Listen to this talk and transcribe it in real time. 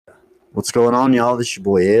What's going on, y'all? This is your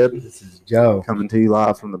boy Ed. This is Joe. Coming to you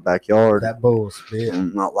live from the backyard. That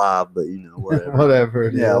BullSpittin. Not live, but whatever. Whatever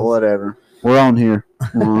it is. Yeah, whatever. We're on here.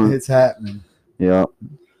 It's happening. Yeah.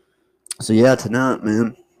 So, tonight,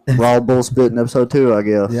 man. We're all BullSpittin episode 2, I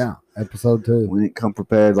guess. Yeah, episode 2. We didn't come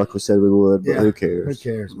prepared like we said we would, but who cares?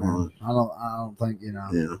 Who cares, man? I don't think,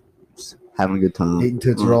 Yeah. Just having a good time. Eating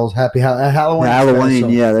Tootsie Rolls. Happy Halloween. Halloween,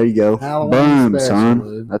 special. yeah, there you go. Halloween Boom, special, son.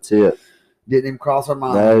 dude. That's it. Didn't even cross our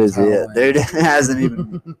mind. That is Halloween. it. Dude, it hasn't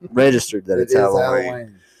even registered that it's is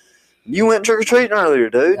Halloween. You went trick-or-treating earlier,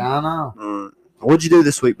 dude. Yeah, I know. What'd you do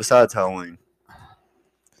this week besides Halloween?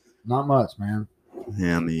 Not much, man.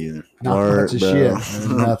 Yeah, me either. Not Work, much of bro. shit.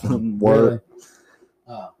 Nothing. Work.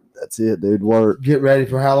 Really. That's it, dude. Work. Get ready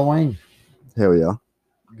for Halloween. Hell yeah.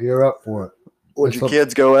 Gear up for it. What'd your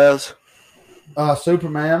kids go as?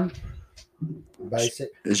 Superman. Basic.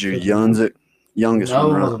 Is your Superman. youngest No,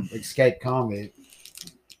 one, it right? was an escape convict.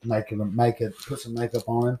 Put some makeup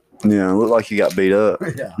on him. Yeah, it looked like you got beat up.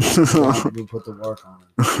 Yeah. We put the work on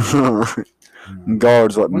him.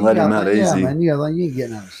 Guards wouldn't let him out Yeah, easy. man, you ain't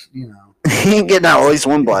getting out, He ain't getting out at least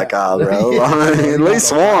one black eye, bro. Yeah. At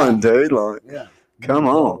least one, dude. Like, Yeah. come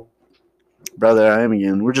on. Brother, I am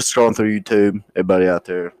again. We're just scrolling through YouTube. Everybody out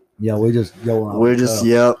there. Yeah, we just going. We're just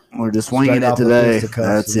winging Straight it off the today. fisticuffs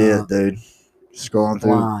That's tonight. it, dude. Scrolling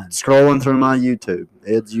Blind. through my YouTube.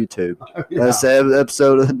 Ed's YouTube. Yeah. That's the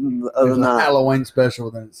episode of the There's a night. Halloween special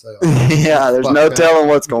within itself. Yeah, there's Fucked no up. telling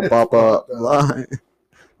what's gonna pop up. Fucked up. Like,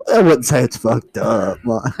 I wouldn't say it's fucked up.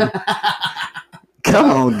 Like, come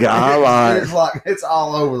on, guy. Like, It's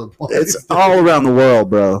all over the place. it's all around the world,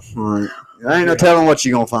 bro. Like, there ain't no telling what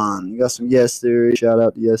you're gonna find. You got some Yes Theory. Shout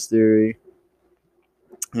out to Yes Theory.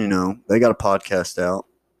 They got a podcast out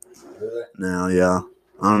now. Yeah,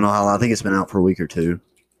 I don't know how long. I think it's been out for a week or two,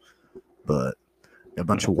 but a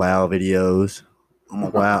bunch of WoW videos. I'm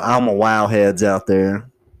a WoW heads out there.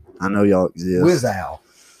 I know y'all exist. Whiz Owl.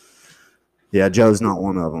 Yeah, Joe's not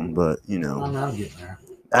one of them, but I'm getting there.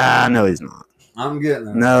 No, he's not. I'm getting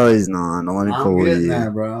there. No, he's not. Don't let me I'm fool getting you. there,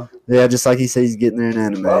 bro. Yeah, just like he says he's getting there in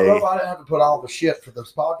anime. Well, if I didn't have to put all the shit for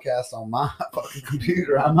this podcast on my fucking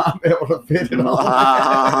computer, I might be able to fit it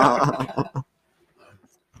on.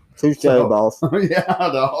 Touche, boss. Yeah,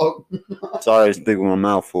 dog. Sorry, it's big with my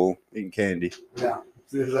mouth full. Eating candy. Yeah,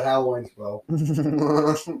 this is a Halloween spell.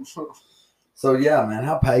 So yeah, man,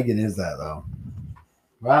 how pagan is that though?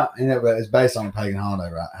 Right? It's based on a pagan holiday,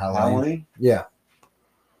 right? Halloween. Yeah.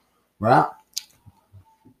 Right.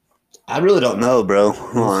 I really don't know, bro.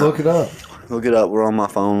 Let's look it up. Look it up. We're on my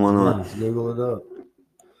phone. Why not? Let's Google it up.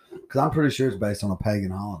 Because I'm pretty sure it's based on a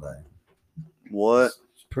pagan holiday. What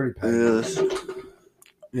It's pretty pagan. is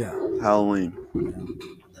Yeah. Halloween?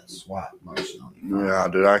 That swipe motion on you. Yeah,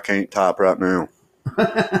 dude, I can't type right now.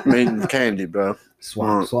 I'm eating candy, bro.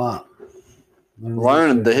 Swipe.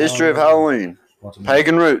 Learning the history of Halloween.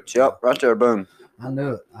 Pagan roots. Yep, right there. Boom. I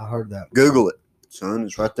knew it. I heard that. Google it, son.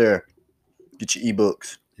 It's right there. Get your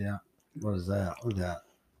ebooks. Yeah. What is that? Look at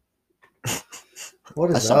that. What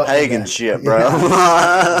is That's up some with pagan that? shit, bro. Yeah.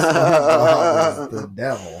 The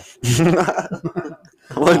devil.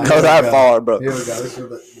 I wouldn't go that far, bro. Here we go. This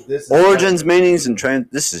is Origins, meanings, and trend.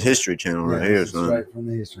 This is History Channel right here, this is son. straight from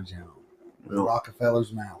the History Channel. Yeah.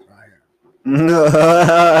 Rockefeller's mouth right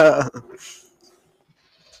here.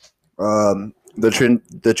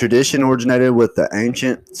 The tradition originated with the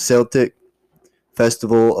ancient Celtic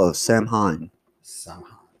festival of Samhain. Somehow.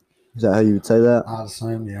 Is that how you would say that? I'd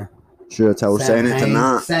assume, yeah. Sure, that's how we're saying it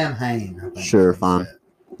tonight. Samhain. I think Sure, that's what fine. he said.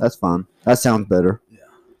 That's fine. That sounds better. Yeah.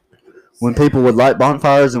 When people would light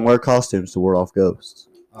bonfires and wear costumes to ward off ghosts.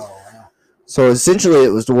 Oh, wow. So essentially,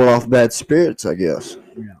 it was to ward off bad spirits, I guess.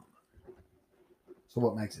 Yeah. So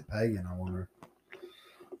what makes it pagan, I wonder?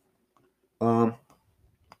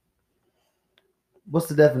 What's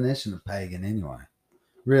the definition of pagan anyway?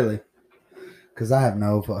 Really? Because I have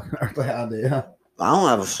no fucking earthly idea. I don't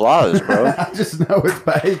have a slightest, bro. I just know it's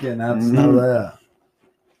pagan. I just know that.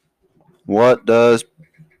 What does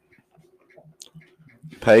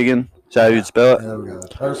pagan? Is that how you'd spell it? There we go. A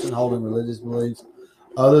person holding religious beliefs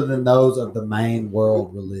other than those of the main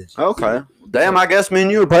world religion. Okay. Damn, I guess me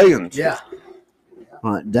and you are pagans. Yeah.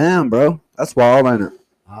 Like, damn, bro. That's wild, ain't it?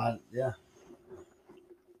 Yeah.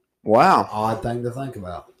 Wow. Odd thing to think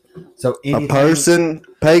about. So A person,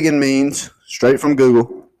 pagan means, straight from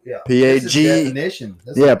Google, Yeah. P-A-G. This is definition.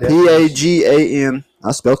 This is yeah, definition. P-A-G-A-N.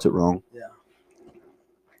 I spelt it wrong. Yeah.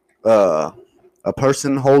 A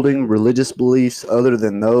person holding religious beliefs other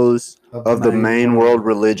than those of the main world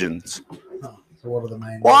religions. Huh. So what are the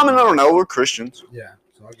main? Well, I mean, I don't know. We're Christians. Yeah.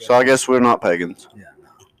 So I guess we're not pagans. Yeah.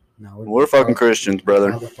 No, we're fucking Christians,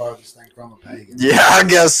 brother. The farthest thing from a pagan. Yeah, I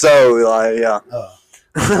guess so. Like, yeah.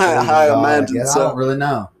 I imagine so. I don't really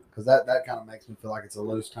know because that kind of makes me feel like it's a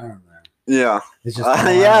loose term there. Yeah. It's just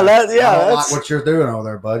I don't like what you're doing over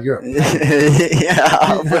there, bud. You're a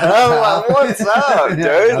yeah, bro. What's up, dude?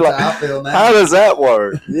 That's like, how I feel now. How does that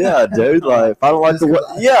work? Yeah, dude. Like, if I don't like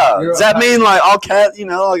does that mean like all cat? You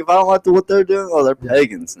know, like if I don't like what they're doing, oh, they're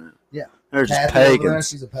pagans now. Yeah, they're just pagans. There,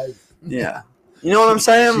 she's a pagan. Yeah. You know what I'm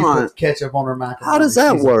saying? She like, puts ketchup on her macaroni. How does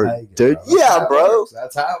that work, pagan, dude? Yeah, bro.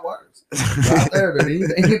 That's how it works. Right there,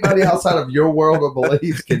 dude. Anybody outside of your world of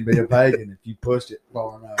beliefs can be a pagan if you push it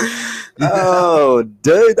far enough. Oh,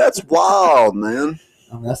 dude, that's wild, man.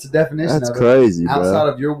 I mean, that's the definition. That's crazy, bro. Outside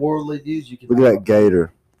of your worldly views, you can look at that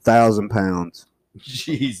gator, 1,000 pounds.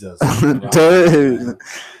 Jesus, dude,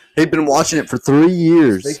 he'd been watching it for 3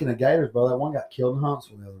 years. Speaking of gators, bro, that one got killed in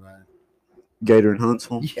Huntsville the other day. Gator in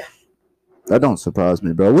Huntsville? Yeah. That don't surprise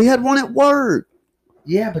me, bro. We had one at work.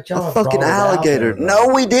 Yeah, but y'all a fucking alligator. No,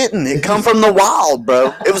 we didn't. It come from the wild,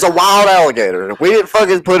 bro. It was a wild alligator. We didn't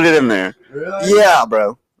fucking put it in there. Really? Yeah,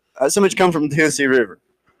 bro. So much come from the Tennessee River.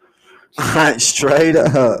 Straight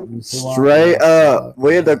up. Straight up.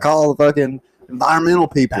 We had to call the fucking environmental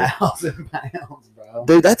people. 1,000 pounds, bro.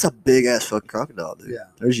 Dude, that's a big ass fucking crocodile, dude. Yeah.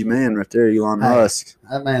 There's your man right there, Elon Musk.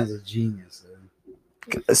 That man's a genius, dude.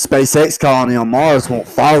 A SpaceX colony on Mars won't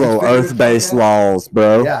follow Earth-based laws,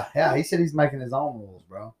 bro. Yeah. He said he's making his own rules,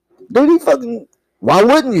 bro. Dude, he fucking. Why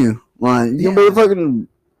wouldn't you? Like, you gonna be a fucking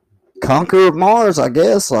conqueror of Mars, I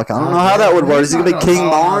guess. Like, I don't know how that would work. Is he gonna be King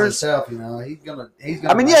Mars? Himself, you know, he's gonna.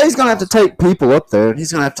 I mean, yeah, he's gonna have to take people up there.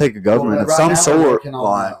 He's gonna have to take a government of some sort. They're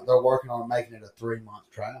working on making it a 3-month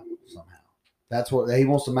travel somehow. That's what he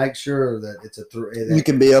wants to make sure that it's a 3. You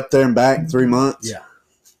can be up there and back in 3 months. Yeah.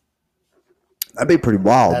 That'd be pretty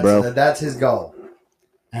wild, bro. That's his goal.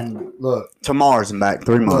 And look. To Mars and back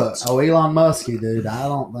 3 months. Elon Musk, dude. I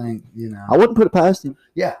don't think, you know. I wouldn't put it past him.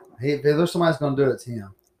 Yeah. If there's somebody that's going to do it, it's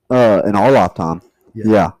him. In our lifetime.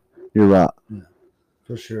 Yeah. You're right. Yeah.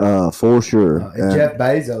 For sure. For sure. If Jeff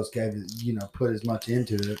Bezos put as much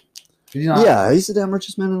into it. Yeah, he's the damn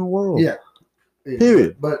richest man in the world. Yeah.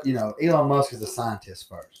 Period. But, Elon Musk is a scientist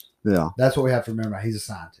first. Yeah. That's what we have to remember. He's a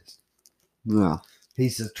scientist. Yeah.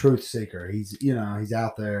 He's a truth seeker. He's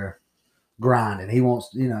out there grinding. He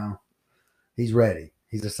wants, he's ready.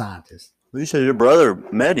 He's a scientist. Well, you said your brother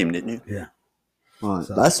met him, didn't you? Yeah. Well,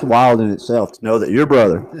 that's wild in itself to know that your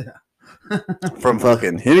brother from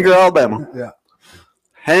fucking Henniger, Alabama. Yeah.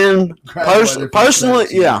 And personally,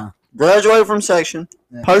 graduated from section.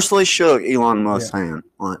 Yeah. Personally shook Elon Musk's hand.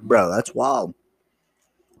 Like, bro, that's wild.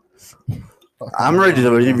 I'm ready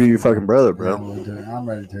to interview your fucking brother, bro. Yeah, I'm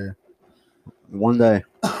ready to. One day.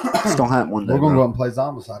 It's gonna happen one day. We're gonna go out and play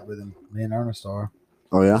Zombicide with him. Me and Ernest are.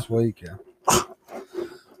 Oh yeah? This week, yeah.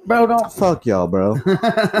 Bro, don't fuck y'all, bro.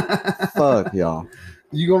 Fuck y'all.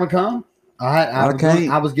 You gonna come? I can't.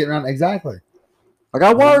 I was getting around exactly. I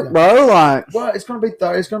got work, bro. Like, well, it's gonna be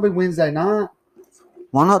It's gonna be Wednesday night.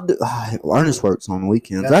 Why not do? Ernest works on the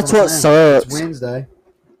weekends. That's what sucks. It's Wednesday.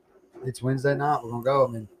 It's Wednesday night. We're gonna go.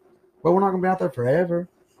 I mean, well, we're not gonna be out there forever.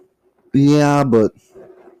 Yeah, but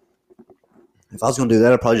if I was gonna do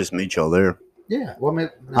that, I'd probably just meet y'all there. Yeah, well, I mean,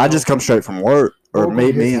 I just come straight from work or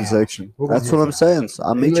meet me in section. That's what I'm saying. So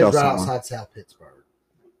I'll meet y'all somewhere. Outside South Pittsburgh.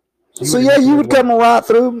 So yeah, you would come right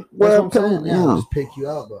through where I'm coming. Yeah, I'll just pick you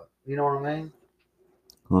up, but you know what I mean.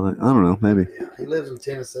 Well, I don't know, maybe. Yeah, he lives in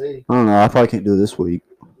Tennessee. I don't know. I probably can't do it this week.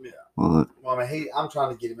 Yeah. Well, I mean, I'm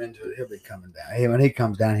trying to get him into it. He'll be coming down. When he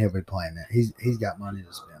comes down, he'll be playing that. He's got money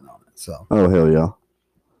to spend on it. So. Oh hell yeah!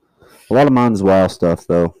 A lot of mine is WoW stuff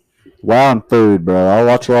though. WoW and food, bro. I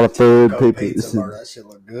watch a lot of food. People, pizza burger. That shit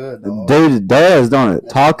look good, dog. Dude, it does, don't it?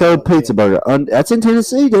 Taco pizza burger. That's in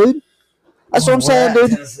Tennessee, dude. That's what I'm saying,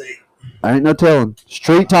 dude. Tennessee. I ain't no telling.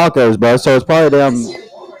 Street tacos, bro. So it's probably down.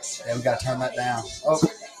 Yeah, we gotta turn that down. Oh.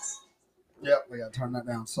 Yep, we gotta turn that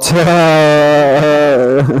down. Sorry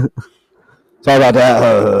about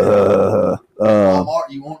that. Walmart,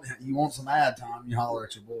 you want some ad time? You holler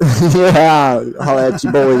at your boys. Yeah, holler at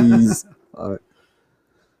your boys. All right.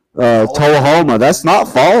 Tullahoma. That's not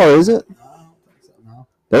far, is it? No, I don't think so. No.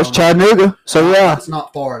 There's Chattanooga. So yeah, it's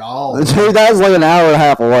not far at all. Dude, that's like an hour and a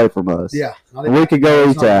half away from us. Yeah, we could go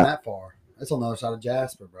eat that far. It's on the other side of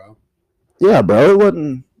Jasper, bro. Yeah, bro. It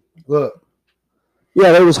wasn't. Look.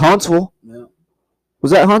 Yeah, there was Huntsville. Yeah.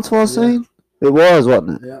 Was that Huntsville I seen? It was,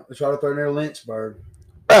 wasn't it? Yeah, it's right up there near Lynchburg.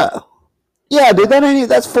 Yeah, dude,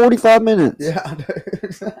 that's 45 minutes. Yeah, dude.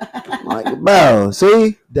 Like, bro,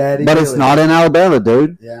 see? Daddy. But it's not in Alabama,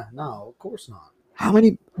 dude. Yeah, no, of course not. How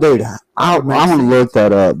many? Dude, I'm going to look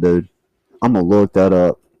that up, dude. I'm going to look that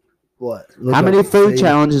up. What? How many food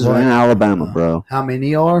challenges are in Alabama, bro? How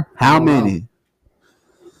many are? How many?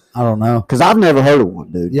 I don't know. Because I've never heard of one,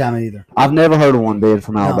 dude. Yeah, me either. I've never heard of one being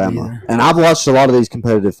from Alabama. And I've watched a lot of these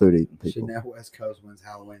competitive food eating people. Now West Coast wins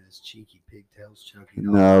Halloween is cheeky pigtails, Chucky.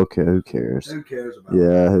 No, okay, who cares? Who cares about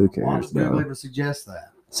that? Who Why cares? would people even suggest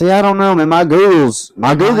that? See, I don't know, man. My Google is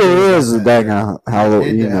a dang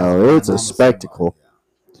Halloween. You know, it's a spectacle.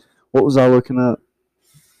 What was I looking up?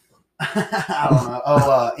 I don't know.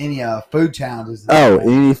 Oh, any food challenges? Oh,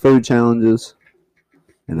 any food challenges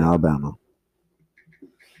in Alabama?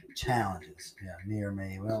 Challenges, yeah, near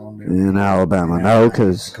me. Well, in Alabama, no,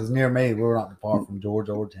 because near me, we're not far from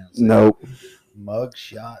Georgia or Tennessee. Nope. Mug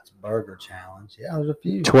shots burger challenge. Yeah, there's a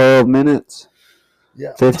few. 12 minutes.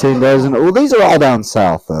 Yeah. 15 dozen. Well, these are all down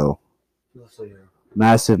south, though. Let's see here.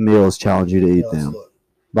 Massive meals challenge you to eat them.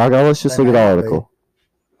 By God, let's just look at the article.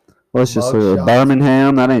 Let's just look at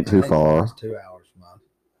Birmingham. That ain't too far. That's 2 hours from us.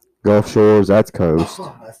 Gulf Shores, that's coast.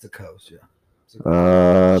 That's the coast, yeah.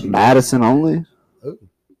 Madison only? Ooh.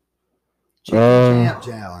 Champ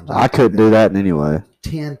challenge. I couldn't do that anyway.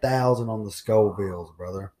 10,000 on the Scovilles,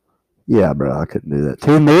 brother. Yeah, bro, I couldn't do that.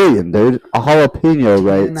 2 million, dude. A jalapeno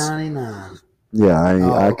rates. $10.99.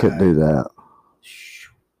 Yeah, I couldn't do that.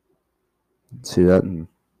 See that?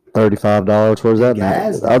 $35. Where's that?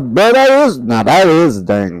 But that is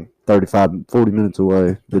dang 35, 40 minutes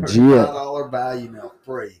away. Legit. $35 value meal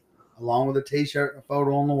free, along with a T-shirt and a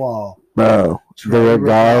photo on the wall. Bro, the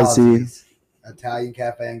Regazzi. Italian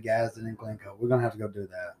Cafe in Gadsden and Glencoe. We're gonna have to go do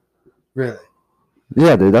that. Really?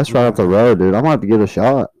 Yeah, dude. That's right up the road, dude. I'm gonna have to give it a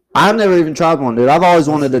shot. I've never even tried one, dude. I've always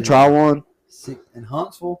wanted to try one. In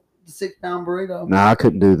Huntsville, the 6-pound burrito. Nah, I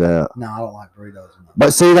couldn't do that. No, I don't like burritos enough.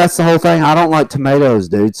 But see, that's the whole thing. I don't like tomatoes,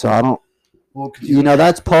 dude. So I don't. Well, you know,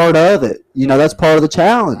 that's part of it. You know, that's part of the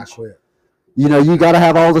challenge. I quit. You know, you got to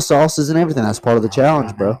have all the sauces and everything. That's part of the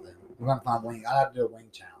challenge, bro. We're gonna find wing. I have to do a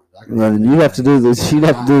wing challenge. Then you have to do this. You'd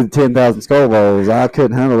have to do the 10,000 skull balls. I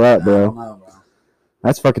couldn't handle that, bro. I don't know, bro.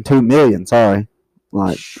 That's fucking 2 million. Sorry,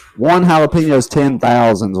 like one jalapeno is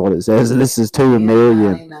 10,000 is what it says, and this is 2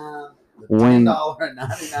 million.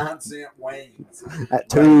 $10.99 wings at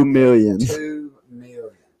 2 million. 2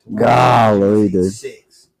 million. Golly, dude.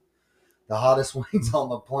 6. The hottest wings on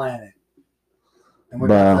the planet. And we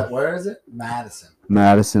got that. Where is it? Madison.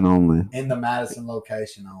 Madison only. In the Madison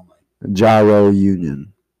location only. Gyro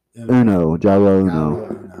Union. Uno. Gyro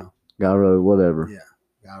Uno. Gyro, whatever. Yeah.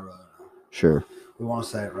 Gyro Uno. Sure. We want to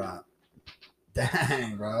say it right.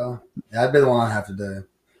 Dang, bro. That'd be the one I have to do.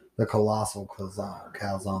 The colossal calzone.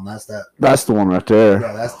 That's the one right there.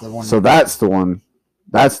 Yeah, that's the one. So that's the one.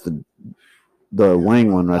 That's the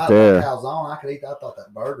wing one right there. Calzone, I could eat. I thought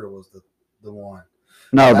that burger was the one.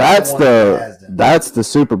 No, that's the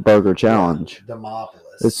Super Burger Challenge.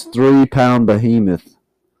 Demopolis. It's 3-pound behemoth.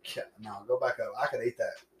 No, go back up. I could eat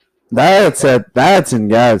that. That's in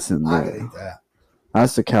Gadsden. I could eat that.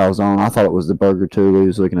 That's the calzone. I thought it was the burger too. We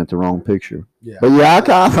was looking at the wrong picture. Yeah. But yeah, I'd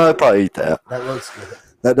probably eat that. That looks good.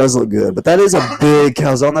 That does look good. But that is a big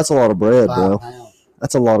calzone. That's a lot of bread, bro. 5 pounds.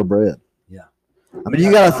 That's a lot of bread. Yeah. I mean,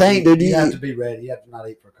 you got to think, dude. You have to be ready. You have to not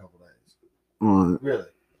eat for a couple days. Right. Really?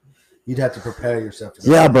 You'd have to prepare yourself.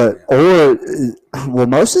 Well,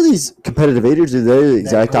 most of these competitive eaters do the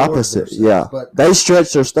exact opposite. Yeah. They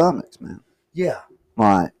stretch their stomachs, man. Yeah.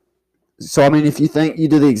 Right. So, I mean, if you think you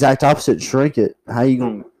do the exact opposite and shrink it, how you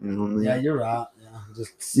going to, you know what I mean? Yeah, you're right. Yeah,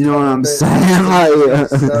 just you know what I'm saying?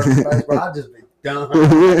 I'd just be done.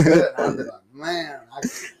 I'd be like, man.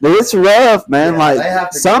 Dude, it's rough, man.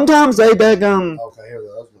 Like, sometimes they beg them. Okay, here,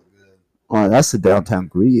 those look good. Oh, that's the Downtown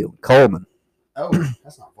Grill, Coleman. Oh,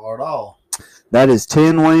 that's not far at all. That is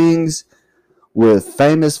 10 wings with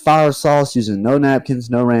famous fire sauce using no napkins,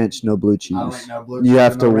 no ranch, no blue cheese. I don't eat no blue cheese. You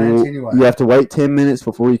have to wait 10 minutes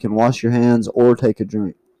before you can wash your hands or take a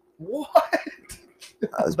drink. What?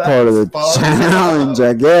 That's part of the challenge,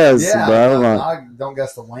 I guess, bro. I don't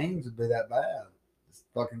guess the wings would be that bad. Just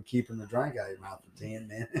fucking keeping the drink out of your mouth for 10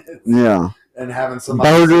 minutes. Yeah. And having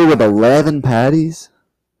somebody burger with 11 patties.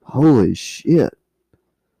 Holy shit.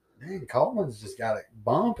 Dang, Coleman's just got it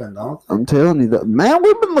bumping, don't they? I'm telling you, man,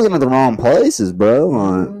 we've been looking at the wrong places, bro.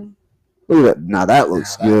 Look at that. Now that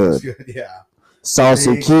looks good. Yeah.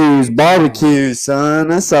 Saucy Q's, barbecue, son.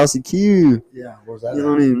 That's Saucy Q. Yeah, where's that? You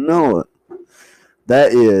don't even know it.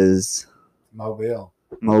 That is Mobile.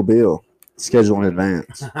 Schedule in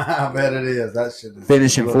advance. I bet it is. That shit is.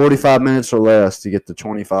 Finish in 45 minutes or less to get the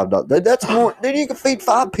 $25. That's more. Then you can feed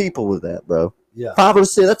 5 people with that, bro. Yeah. 5 or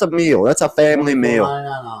 6. That's a meal. That's a family meal.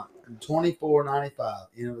 $24.95.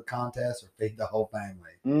 Enter the contest or feed the whole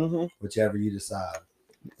family. Mm-hmm. Whichever you decide.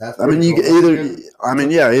 That's I mean, you cool. either. I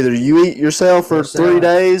mean, yeah, either you eat yourself for 3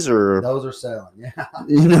 days, or those are selling. Yeah.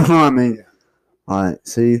 You know what I mean? Yeah. All right.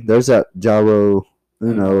 See, there's that Gyro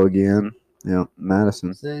Uno again. Yeah,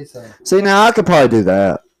 Madison. See, now I could probably do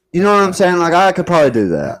that. You know what I'm saying? Like, I could probably do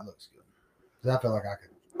that. That looks good. 'Cause I feel like I could.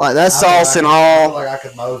 Like, that sauce and all. I feel like I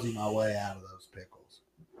could mosey my way out of those pickles.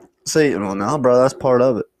 See, well, no, bro, that's part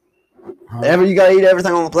of it. You gotta eat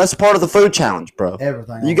everything on the. That's part of the food challenge, bro.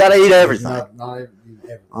 Everything. You gotta eat everything. Not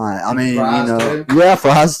everything. All right. I mean, fries too? Yeah,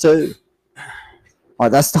 fries too. All right,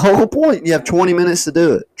 that's the whole point. You have 20 minutes to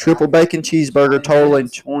do it. Triple bacon cheeseburger, totaling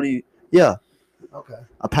 20. Yeah. Okay.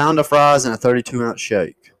 A pound of fries and a 32-ounce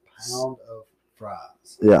shake. A pound of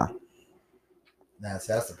fries. Yeah. That's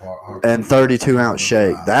the part. Hard and 32-ounce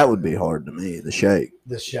shake. That would be hard to me. The shake.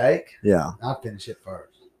 The shake? Yeah. I'd finish it first.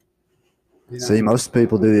 You know, see, most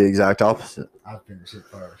people do the exact opposite. I'd finish it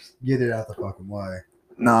first. Get it out the fucking way.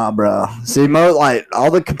 Nah, bro. See, like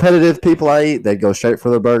all the competitive people I eat, they'd go straight for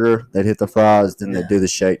the burger. They'd hit the fries, then they'd do the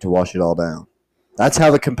shake to wash it all down. That's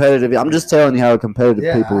how the competitive. I'm just telling you how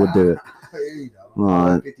competitive people would do it. You know,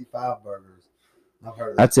 right. 55 burgers. I've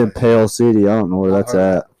heard that's in Pale City. I don't know where that's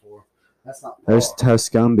at. That's not far. There's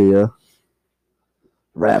Tuscumbia.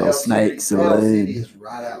 Rattlesnakes and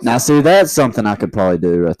now, see, that's something I could probably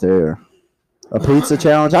do right there. A pizza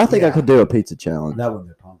challenge. I think I could do a pizza challenge. That wouldn't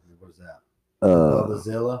be pumpkin. What's that?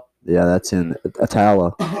 Zilla. Yeah, that's in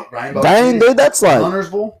Atala. Rainbow Dang, dude, that's like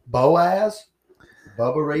Huntersville, Boaz,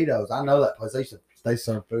 Bubba-ritos. I know that place. They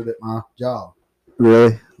serve food at my job.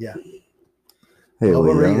 Really? Yeah.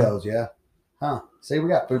 Bubba-ritos, yeah. Huh. See, we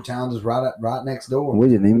got food challenges right next door. We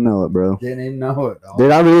didn't even know it, bro. Didn't even know it, dog.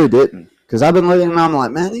 Dude, I really didn't. Because I've been looking and I'm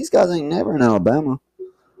like, man, these guys ain't never in Alabama.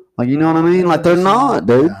 Like, you know what I mean? Like, they're not,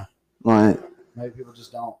 dude. Yeah. Like, maybe people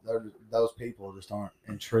just don't. Those people just aren't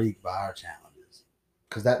intrigued by our challenges.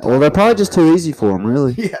 Well, they're probably just too easy for them,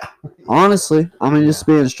 really. Yeah. Honestly. I mean, just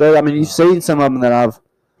being straight. I mean, you've seen some of them that I've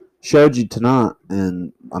showed you tonight.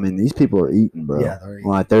 And, I mean, these people are eating, bro. Yeah, they're eating.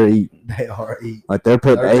 Like, they're eating. They are eating. Like, they're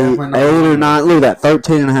putting 8 or 9, look at that,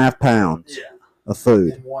 13.5 pounds of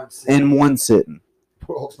food in one sitting.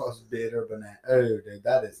 World's most bitter banana. Oh, dude,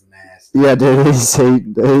 that is nasty. Yeah, dude,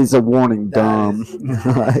 he's a warning dumb.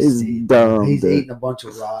 He's dumb. He's eating a bunch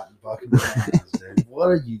of rotten fucking bananas, dude. What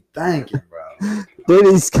are you thinking, bro? Dude,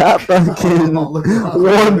 he's got fucking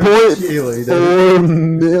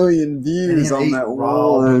 1.4 million views on that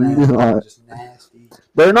one. Just nasty.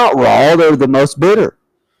 They're not raw. They're the most bitter.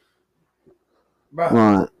 Bro,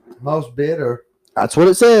 right. Most bitter. That's what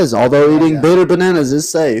it says. Although eating bitter bananas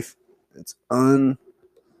is safe, it's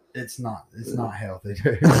It's not healthy,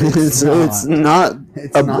 dude. It's not.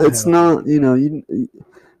 You know,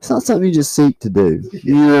 it's not something you just seek to do.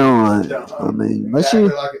 You know, I mean, unless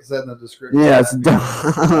you. Like it said in the description. Yeah, it's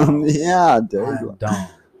dumb. Yeah, dude. I'm dumb.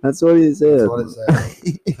 That's what he said. That's what it said.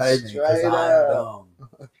 Pay me because I'm dumb.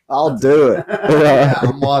 I'll do it. Yeah,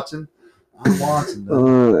 I'm watching.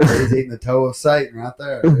 Dude. He's eating the toe of Satan right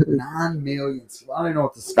there. 9 million. I don't even know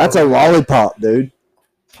what the. That's a lollipop, dude.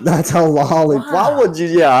 That's a lollipop. Why would you?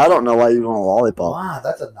 Yeah, I don't know why you want a lollipop. Why?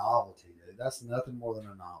 That's a novelty, dude. That's nothing more than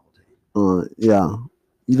a novelty. Yeah.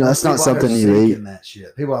 You know, that's not something you eat. That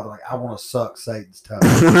shit. People are like, I want to suck Satan's toe.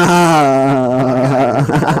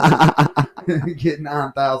 Get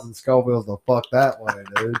 9,000 Scovilles the fuck that way,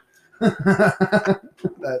 dude.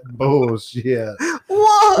 That bullshit.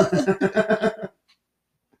 What?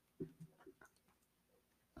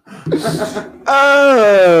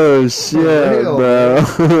 Oh shit, real, bro!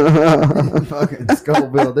 Fucking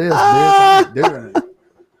Scoville this, bitch. I ain't doing it.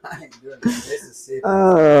 Mississippi.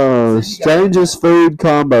 Oh, strangest food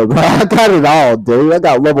combo, bro. I got it all, dude. I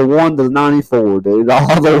got level 1 to 94, dude,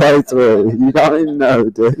 all the way through. You don't even know,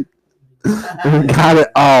 dude. I got it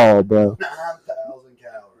all, bro. 9,000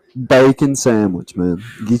 calories. Bacon sandwich, man.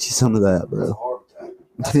 Get you some of that, bro.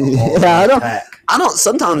 Yeah,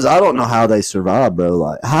 sometimes I don't know how they survive, bro.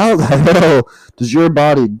 Like, how the hell does your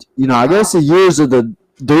body, you know, I guess the years of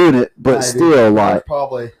doing it, but maybe, still, like.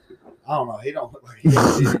 Probably, I don't know. He don't look like he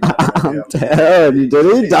does. I'm telling you,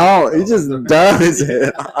 dude. He don't. He just does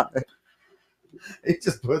it. He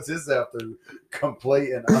just puts himself through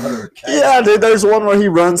complete and utter chaos. Yeah, dude, there's one where he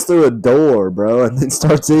runs through a door, bro, and then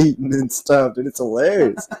starts eating and stuff, dude. It's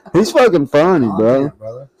hilarious. He's fucking funny, bro.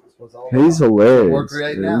 Brother. He's hilarious. We're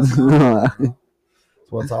creating now. That's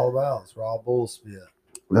what it's all about. It's raw bullspit.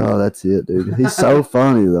 Oh, that's it, dude. He's so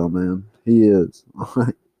funny, though, man. He is.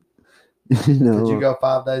 You know, could you go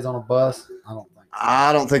 5 days on a bus?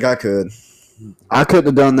 I don't think I could. I couldn't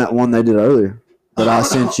have done that one they did earlier. But I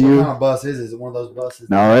sent you. What kind of bus is it? Is it one of those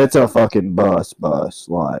buses? No, it's a fucking bus.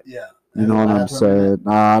 Like, yeah. You know what I'm saying?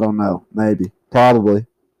 Nah, I don't know. Maybe. Probably.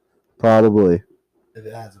 Probably. If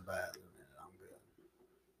it has a bathroom in it, I'm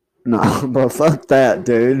good. No, but fuck that,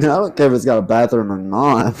 dude. I don't care if it's got a bathroom or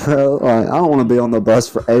not, bro. Like, I don't want to be on the bus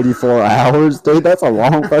for 84 hours, dude. That's a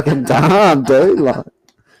long fucking time, dude. Like,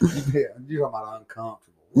 You're talking about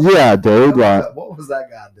uncomfortable. yeah, dude. Like, what was that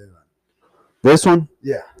guy doing? This one?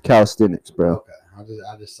 Yeah. Calisthenics, bro. Okay.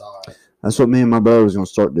 I just saw it. That's what me and my brother was going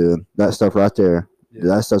to start doing. That stuff right there. Yeah.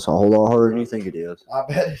 Dude, that stuff's a whole lot harder than you think it is. I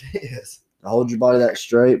bet it is. To hold your body that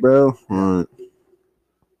straight, bro. Yeah.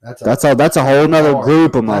 That's a whole nother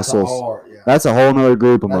group of muscles. That's a whole nother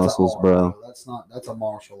group of muscles, bro. That's a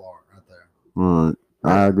martial art right there. Right.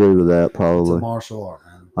 I agree with that, probably. It's a martial art,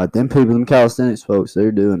 man. Like, them people, them calisthenics folks,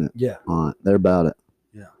 they're doing it. Yeah. Right. They're about it.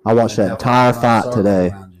 Yeah. I watched that entire fight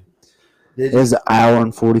today. It was an hour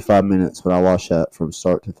and 45 minutes, but I watched that from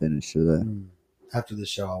start to finish today. After the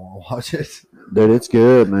show, I want to watch it. Dude, it's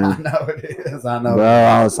good, man. I know it is. I know. Bro,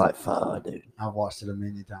 I was like, fuck, dude. I've watched it a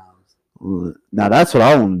many times. Now, that's what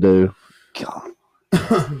I want to do. God.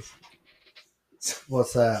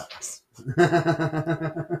 What's that?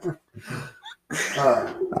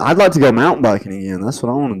 I'd like to go mountain biking again. That's what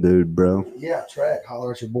I want to do, bro. Yeah, track.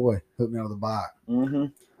 Holler at your boy. Hook me up with a bike. Mm-hmm.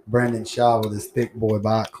 Brandon Shaw with his Thick Boy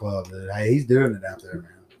Bike Club. Hey, he's doing it out there,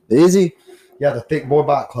 man. Is he? Yeah, the Thick Boy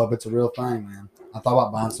Bike Club. It's a real thing, man. I thought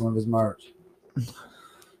about buying some of his merch.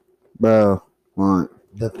 Bro, like,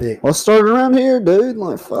 the thick. Let's start around here, dude.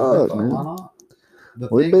 Like, fuck, man. Why not?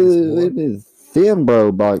 We'd be Thin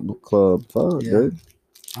Bro Bike Club. Fuck, yeah. Dude.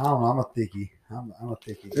 I don't know. I'm a thickie. I'm a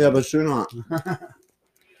thickie. Yeah, but you're not.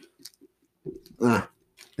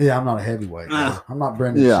 Yeah, I'm not a heavyweight. I'm not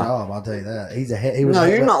Brendan Schaub. I'll tell you that. He was. No,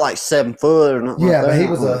 you're not like 7 foot or nothing. Yeah, like but that. he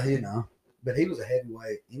was but he was a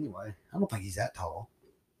heavyweight anyway. I don't think he's that tall.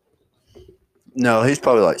 No, he's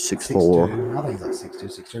probably like 6'4". I think he's like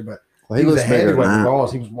 6'2", 6'3", but he was looks a heavyweight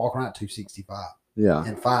regardless. He was walking around at 265. Yeah.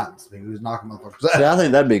 And fighting. So he was knocking motherfuckers out. See, I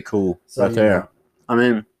think that'd be cool right there. I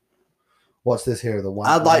mean, what's this here? The White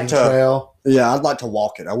I'd like to Trail? Yeah, I'd like to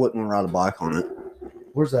walk it. I wouldn't want to ride a bike on it.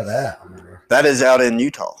 Where's that at? That is out in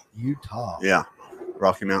Utah. Utah. Yeah.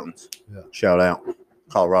 Rocky Mountains. Yeah. Shout out.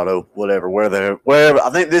 Colorado, whatever, wherever. I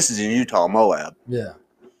think this is in Utah, Moab. Yeah.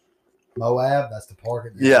 Moab, that's the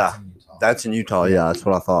park. Yeah. That's in Utah. Yeah, that's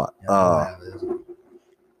what I thought. Yeah, Moab is.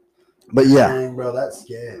 But yeah. Dang, bro, that's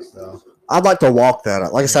sketch, though. I'd like to walk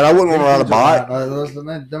that. Like I said, I wouldn't want to ride a bike.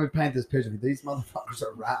 Let me paint this picture. These motherfuckers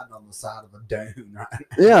are riding on the side of a dune right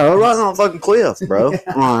now. Yeah, they're riding on a fucking cliff, bro.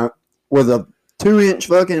 Yeah. With a 2-inch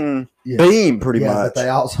fucking beam, pretty much. But they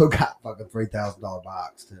also got fucking $3,000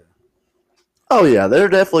 bikes, too. Oh, yeah, they're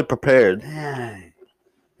definitely prepared. Dang.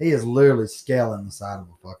 He is literally scaling the side of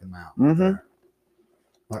a fucking mountain. Mm-hmm.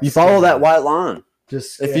 Like, you follow that white line.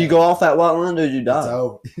 If you go off that white line, dude, you die.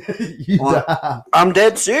 You die. I'm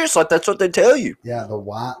dead serious. Like, that's what they tell you. Yeah, the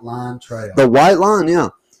White Line Trail. The White Line, yeah.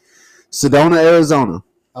 Sedona, Arizona.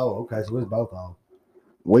 Oh, okay. So we was both on.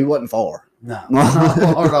 We wasn't far. No, not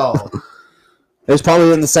far at all. It's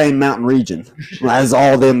probably in the same mountain region as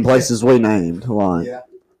all them places we named. Like, yeah.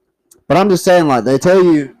 But I'm just saying, like, they tell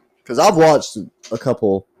you, because I've watched a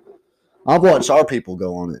couple, I've watched our people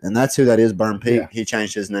go on it, and that's who that is, Burn Peak. Yeah. He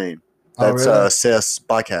changed his name. That's really? Seth's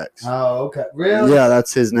Bike Hacks. Oh, okay. Really? Yeah,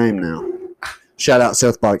 that's his name now. Shout out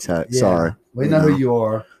Seth Bike Hacks. Yeah. Sorry. We know who you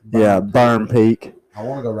are. Burn Peak. I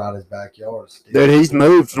want to go ride his backyard. Dude, he's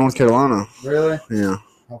moved to North Carolina. Really? Yeah.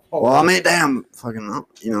 Well, I mean, damn, fucking,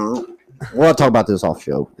 you know, we'll talk about this off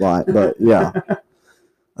show, right? But yeah.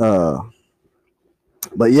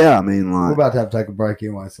 But yeah, I mean, like. We're about to have to take a break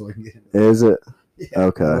anyway, so we can get into it. Is it? Yeah,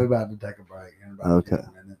 okay. We're about to take a break in about 10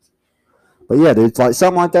 minutes. But yeah, dude, it's like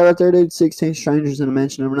something like that right there, dude. 16 strangers in a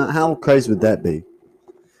mansion every night. How crazy would that be?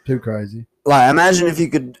 Too crazy. Like, imagine if you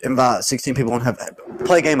could invite 16 people and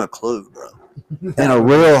play a game of Clue, bro. In a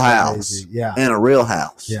real house. Crazy. Yeah. In a real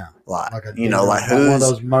house. Yeah. Like you know, like who's one of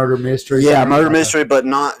those murder mysteries. Yeah, murder mystery, but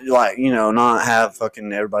not like, you know, not have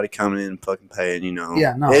fucking everybody coming in and fucking paying, you know.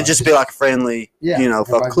 Yeah, no. It'd just be like a friendly, you know,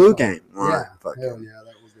 fuck Clue game. Like, hell yeah,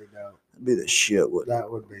 that would be dope. That'd be the shit, that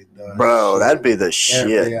would be the bro, that'd be the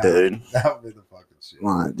shit, dude. That would be the fucking shit.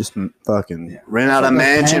 Like, just fucking rent out a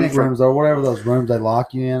mansion for rooms or whatever those rooms they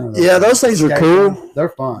lock you in. Yeah, those things are cool. They're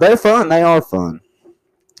fun. They're fun. They are fun.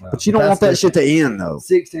 But you don't want that shit to end, though.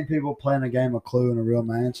 16 people playing a game of Clue in a real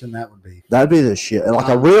mansion, that'd be the shit. Like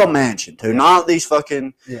a real mansion, too. Not these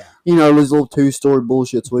fucking, you know, these little 2-story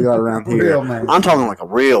bullshits we got around here. Real mansion. I'm talking like a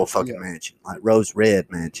real fucking mansion. Like Rose Red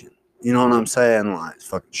Mansion. You know what I'm saying? Like,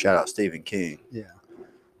 fucking shout out Stephen King. Yeah.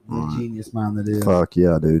 The genius mind that is. Fuck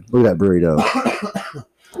yeah, dude. Look at that burrito.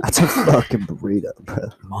 That's a fucking burrito, bro.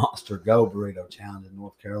 Monster Go Burrito Challenge in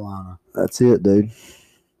North Carolina. That's it, dude.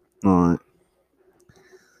 All right.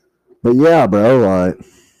 But yeah, bro, like,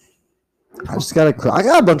 I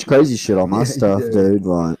got a bunch of crazy shit on my stuff, dude.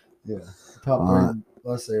 Like, top 3.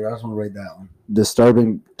 Let's see. I just want to read that one.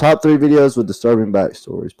 Disturbing top 3 videos with disturbing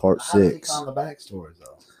backstories, part 6. How did he find the backstories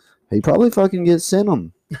though? He probably fucking gets sent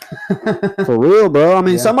them. For real, bro. I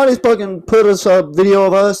mean, somebody's fucking put us a video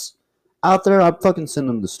of us out there. I'd fucking send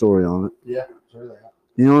them the story on it. Yeah, sure they are.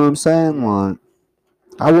 You know what I'm saying? Like,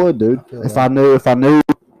 I would, dude. If I knew,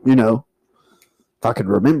 you know, if I could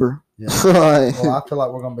remember. Yeah. Well, I feel like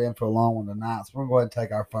we're gonna be in for a long one tonight, so we're gonna go ahead and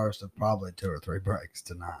take our first of probably 2 or 3 breaks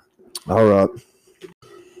tonight. All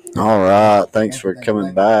right. Thanks for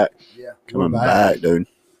coming back. Yeah, coming back, dude.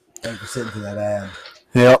 Thanks for sitting through that ad.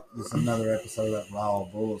 Yep. This is another episode of Raw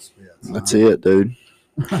BullSpittin. That's it, dude.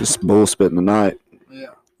 Just BullSpittin tonight. Yeah.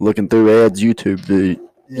 Looking through ads, YouTube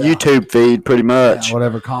feed, pretty much. Yeah,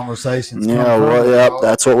 whatever conversations. Yep.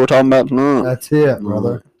 That's what we're talking about tonight. That's it,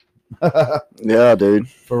 brother. Yeah, dude.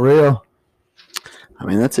 For real. I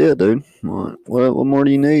mean, that's it, dude. What more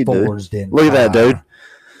do you need, dude? Look at that, dude.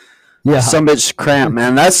 Yeah. Some bitch cramp,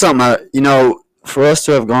 man. That's something, for us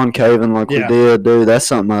to have gone caving like we did, dude, that's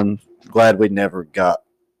something I'm glad we never got.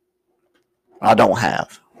 I don't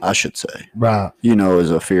have, I should say. Right. Is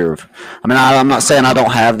a fear of, I'm not saying I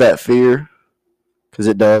don't have that fear, because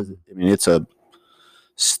it does. I mean, it's a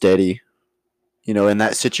steady, in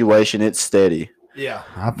that situation, it's steady. Yeah.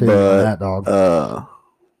 I feel that, dog.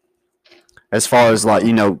 As far as,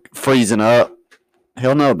 freezing up,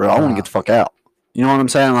 hell no, bro. I want to get the fuck out. You know what I'm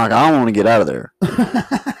saying? Like, I don't want to get out of there.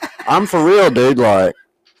 I'm for real, dude. Like,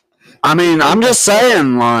 I'm just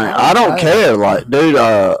saying, like, I don't care. Like, dude,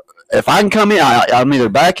 if I can come in, I'm either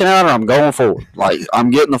backing out or I'm going forward. Like, I'm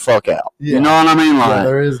getting the fuck out. Yeah. You know what I mean? Like,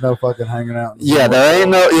 there is no fucking hanging out. There ain't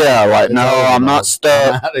no, I'm not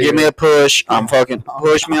stuck. Give me a push. I'm fucking,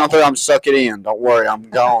 push me on through. I'm suck it in. Don't worry. I'm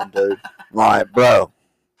gone, dude. Like, bro,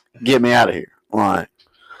 get me out of here. Like,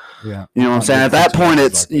 yeah. You know what I'm saying? At that point,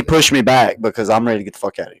 you push me back because I'm ready to get the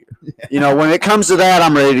fuck out of here. Yeah. When it comes to that,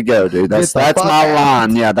 I'm ready to go, dude. That's my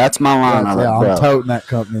line. Yeah, that's my line. I'm toting that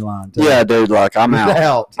company line, too. Yeah, dude, like, I'm out.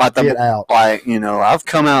 Get out. Like, I've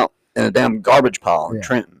come out in a damn garbage pile in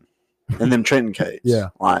Trenton. In them Trenton caves. Yeah.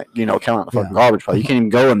 Like, come out in the fucking garbage pile. You can't even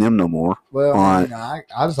go in them no more. Well, I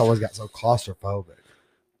just always got so claustrophobic.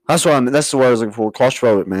 That's what that's the word I was looking for.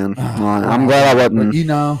 Claustrophobic, man. I'm glad I wasn't.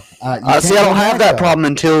 But, I don't have that problem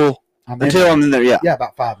until I'm in there. Yeah. Yeah,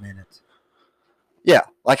 about 5 minutes. Yeah,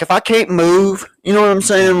 like if I can't move, you know what I'm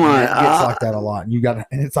saying? Like, it gets like that a lot. And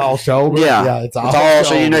it's all shoulder. Yeah, it's all shoulder,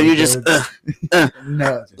 so you just.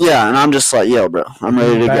 No. Yeah, and I'm just like, yo, bro, I'm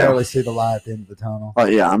ready to go. Barely see the light at the end of the tunnel. Oh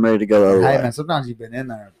yeah, I'm ready to go. Hey man, sometimes you've been in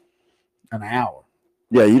there an hour.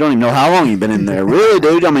 Yeah, you don't even know how long you've been in there. Really,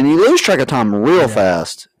 dude. You lose track of time real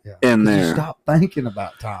fast in there. You stop thinking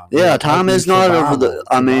about time. Yeah, time is not over the.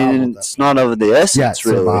 It's not over the essence. Yeah, it's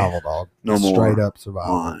really. Survival, dog. No more. Straight up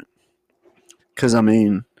survival. Because have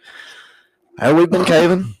we been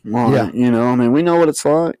caving? Like, we know what it's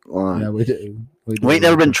like. Yeah, we do. We ain't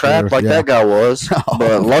never been trapped like that guy was.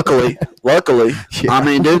 But luckily,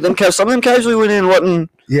 dude, some of them caves we went in wasn't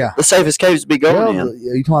the safest caves to be going in.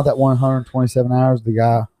 You talking about that 127 hours?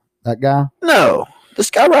 That guy? No, this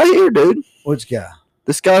guy right here, dude. Which guy?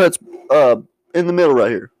 This guy that's in the middle right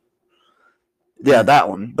here. Yeah, that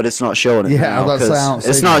one, but it's not showing it now.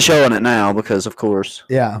 It's not showing it now because, of course,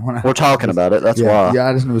 we're talking about it. That's why. Yeah,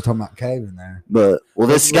 I just knew we were talking about caving there. But,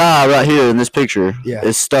 this guy right here in this picture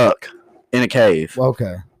is stuck in a cave.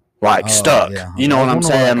 Okay. Like, stuck. Yeah. You know what I'm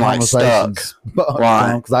saying? Like, stuck.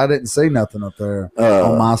 Why? Because I didn't see nothing up there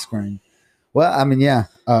on my screen. Well,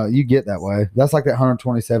 you get that way. That's like that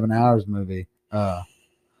 127 Hours movie.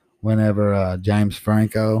 Whenever James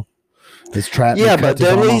Franco is trapped. Yeah, but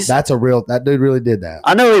dude, that dude really did that.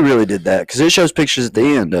 I know he really did that because it shows pictures at the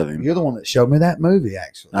end of him. You're the one that showed me that movie,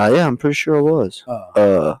 actually. Yeah, I'm pretty sure it was.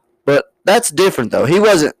 But that's different though. He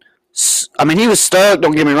wasn't. He was stuck.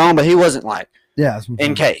 Don't get me wrong, but he wasn't like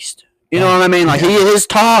encased. You know what I mean? Like his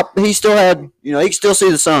top, he still had. He could still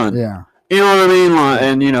see the sun. Yeah. You know what I mean? Like,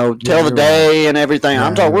 and tell the day and everything.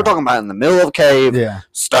 Yeah, we're talking about in the middle of a cave,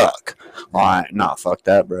 stuck. Like, nah, fuck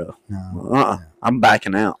that, bro. No. I'm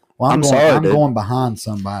backing out. Well, I'm sorry, I'm dude. going behind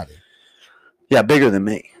somebody. Yeah, bigger than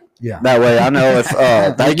me. Yeah. That way I know if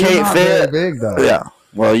they can't fit. Big, though. Yeah.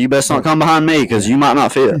 Well, you best not come behind me because you might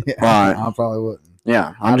not fit. Yeah, right. I probably wouldn't.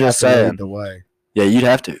 Yeah, I'm just saying. The way. Yeah, you'd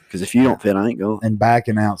have to because if you don't fit, I ain't going. And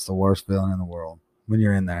backing out's the worst feeling in the world when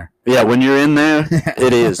you're in there. Yeah, when you're in there,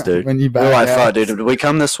 it is, dude. When you back you're like, out. fuck, dude, did we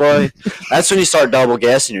come this way? That's when you start double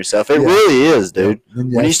guessing yourself. It really is, dude.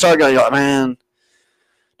 When you start going, you're like, man,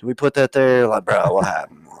 did we put that there? Like, bro, what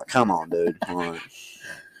happened? Like, come on, dude. Like,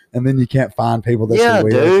 and then you can't find people that Yeah, you're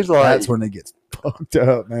with. dude, like- that's when it gets fucked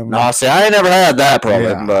up, man. No, see, I ain't never had that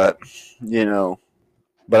problem, Yeah.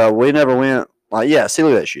 but we never went. Like, yeah, see,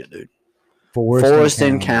 look at that shit, dude. Forest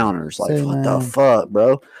encounters. Like, See, what man. the fuck,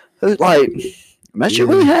 bro? Like, that shit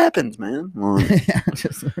really happens, man. Like,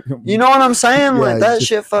 you know what I'm saying? Like, that just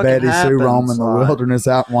shit fucking Betty happens. Sue roaming the like- wilderness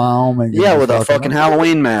out in Wyoming. Yeah, with a fucking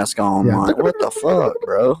Halloween mask on. Yeah. Like, what the fuck,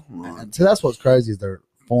 bro? Like, So that's what's crazy is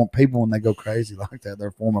people when they go crazy like that,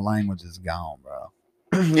 their form of language is gone, bro.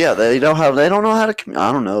 yeah, they don't know how to.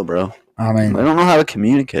 I don't know, bro. I mean, They don't know how to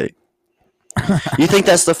communicate. You think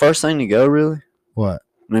that's the first thing to go, really? what?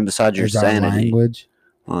 I mean, besides your Is our sanity, language?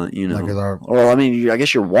 you know. Like is our, Well, I mean, I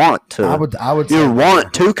guess you want to. I would You say,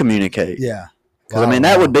 want to communicate. yeah. Because I mean,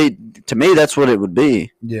 that would be to me. That's what it would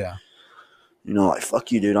be. Yeah. You know, like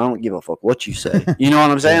fuck you, dude. I don't give a fuck what you say. You know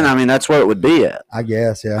what I'm saying? I mean, that's what it would be at. I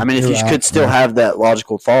guess, yeah. I mean, if you You're could still have that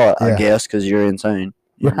logical thought, I Yeah. guess, because you're insane.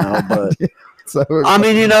 You know, but so, I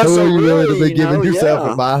mean, you know, who so are you really to really, be giving yourself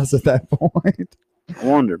yeah. advice at that point? I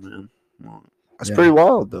wonder, man. That's Yeah. pretty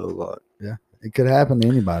wild, though. Like, It could happen to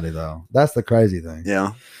anybody, though. That's the crazy thing.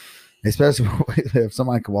 yeah, Especially if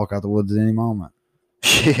somebody could walk out the woods at any moment.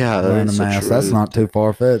 yeah, Wearing a that's mask. That's not too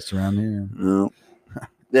far fetched around here. No.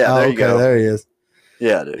 Yeah, Oh, there you okay, go. there he is.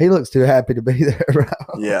 Yeah, dude. He looks too happy to be there, bro.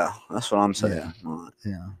 Yeah, that's what I'm saying. Yeah. Like,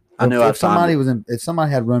 Yeah. I knew if somebody if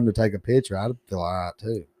somebody had room to take a picture, I'd feel all right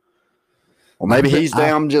too. well, maybe he's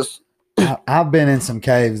damn just. I've been in some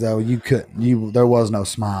caves though. You couldn't. There was no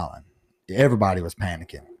smiling. Everybody was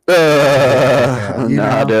panicking. No,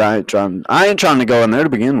 know? dude, I ain't trying to go in there to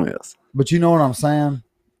begin with. But you know what I'm saying?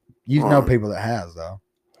 You know Right. people that has though,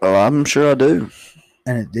 Oh, I'm sure I do.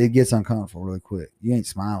 and it gets uncomfortable really quick. You ain't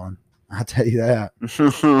smiling. I tell you that.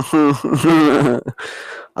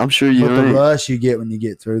 I'm sure you But the ain't. rush you get when you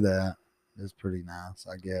get through that is pretty nice,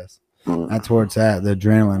 I guess. That's where it's at. The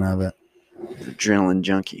adrenaline of it. Adrenaline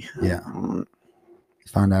junkie. Yeah.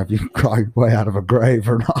 Find out if you can crawl your way out of a grave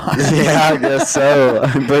or not. Yeah, I guess so.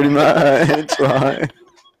 Pretty much. Right.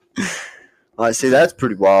 Like, see, that's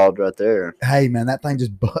pretty wild right there. Hey, man, that thing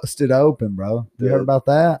just busted open, bro. You heard about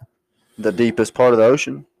that? The deepest part of the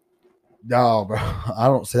ocean. No, bro. I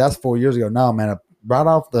don't see. That's 4 years ago. No, man. Right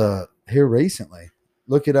off here recently.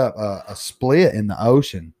 Look it up. A split in the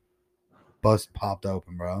ocean popped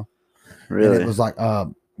open, bro. Really? And it was like I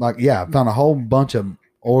found a whole bunch of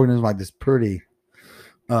organisms like this pretty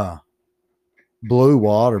blue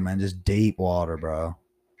water, man. Just deep water, bro.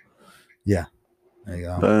 Yeah. There you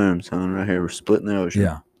go. Boom, son. Right here. We're splitting the ocean.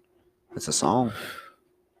 Yeah. That's a song.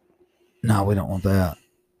 No, we don't want that.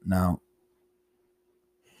 No,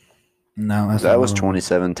 that's That not was what we want.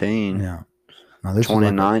 2017. Yeah. No, this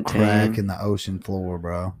 2019. is like a crack in the ocean floor,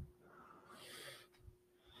 bro.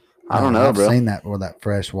 I don't know, I've bro. seen that where that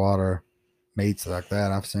fresh water meets like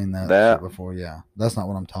that. I've seen that shit before. Yeah, that's not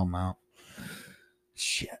what I'm talking about.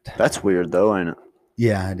 Shit. That's weird, though, ain't it?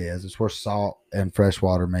 Yeah, it is. It's where salt and fresh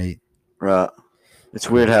water meet. Right. It's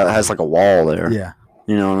weird how it has like a wall there. Yeah.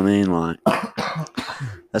 You know what I mean? Like,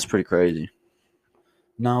 that's pretty crazy.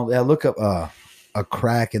 No, yeah. Look up a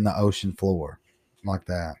crack in the ocean floor, like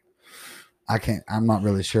that. I'm not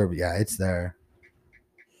really sure, but yeah, it's there.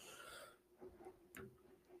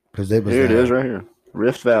 Because it was Here it there. is, right here.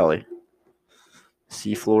 Rift Valley.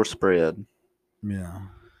 Seafloor spread. Yeah.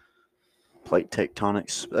 Plate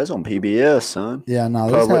tectonics. That's on PBS, son. Yeah, no,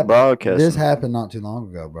 Public broadcasting. this happened not too long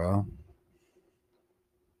ago, bro.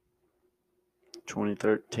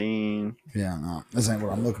 2013. Yeah, no, this ain't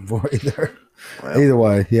what I'm looking for either. Well, Either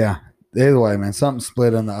way, yeah. Either way, man, something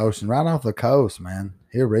split in the ocean right off the coast, man,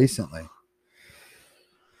 here recently.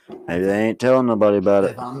 maybe they ain't telling nobody about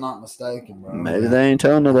it. If I'm not mistaken, bro. Maybe they ain't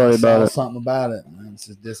telling nobody I saw about it. something about it, man. It's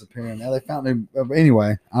just disappearing. Now they found new.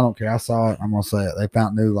 Anyway, I don't care. I saw it. I'm gonna say it. They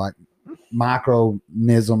found new like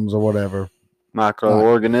micronisms or whatever.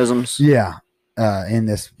 Microorganisms. Yeah, in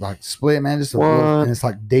this like split, man. Just and it's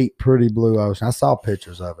like deep, pretty blue ocean. I saw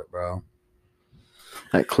pictures of it, bro.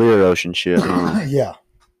 That clear ocean shit. Huh?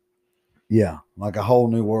 Yeah, like a whole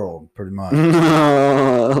new world, pretty much.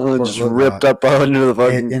 Just ripped up under the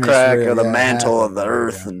fucking And it's crack real, of the yeah, it mantle of happened, the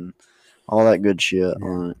earth and all that good shit. Yeah.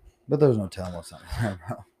 Right. But there's no telling what's up there,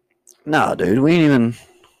 bro. No, dude, we ain't even.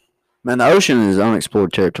 Man, the ocean is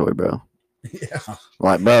unexplored territory, bro. Yeah,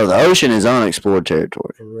 Like, bro, the ocean is unexplored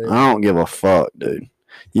territory. for real. I don't give a fuck, dude.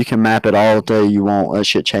 You can map it all day you want. That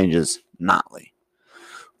shit changes nightly.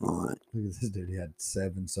 All right. Look at this dude. He had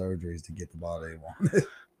 7 surgeries to get the body he wanted.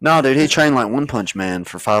 No, dude, he trained like One Punch Man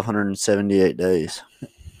for 578 days.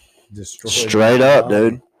 Destroyed Straight his up, body.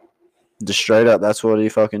 dude. Just straight up. That's what he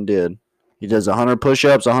fucking did. He does 100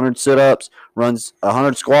 push-ups, 100 sit-ups, runs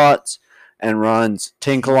 100 squats, and runs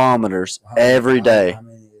 10 kilometers every day. How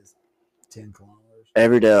many is 10 kilometers?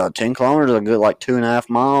 Every day. 10 kilometers, a good like 2.5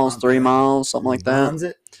 miles, 3 miles, something like that. Runs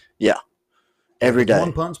it? Yeah. Every day.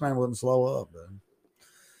 One Punch Man wouldn't slow up, dude.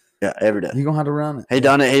 Yeah, every day. You're going to have to run it. He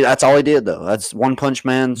done it. That's all he did, though. That's One Punch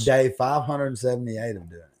Man's. Day 578 of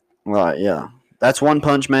doing it. Right, yeah. That's One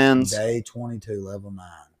Punch Man's. Day 22, level 9.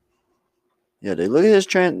 Yeah, dude. Look at his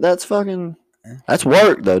That's fucking. That's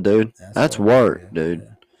work, though, dude. That's work, yeah, dude.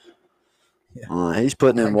 Yeah. He's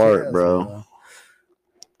putting in work, bro.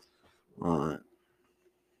 All right.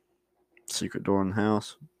 Secret door in the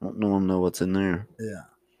house. No one know what's in there. Yeah.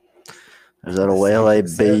 There's that old LA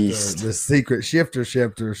beast. The secret shifter,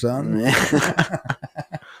 son.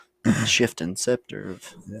 Shifting scepter.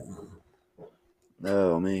 Yeah.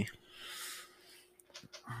 Oh, me.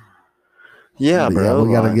 Yeah, But bro. Yeah,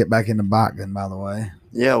 we got to get back into biking, by the way.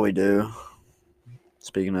 Yeah, we do.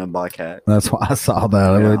 Speaking of bike hack. That's why I saw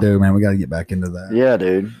that. Yeah. We do, man. We got to get back into that. Yeah,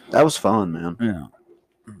 dude. That was fun, man. Yeah.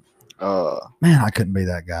 Man, I couldn't be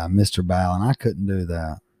that guy, Mr. Ballin. I couldn't do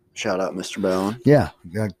that. Shout out, Mr. Ballin. Yeah,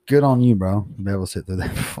 good on you, bro. Be able to sit through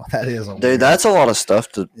that. That is a dude. That's a lot of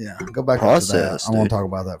stuff to go back process. To that. I want to talk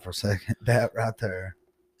about that for a second. That right there.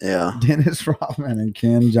 Yeah. Dennis Rodman and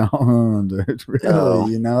Kim Jong-un, dude.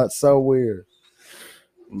 Really, it's so weird.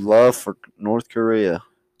 Love for North Korea.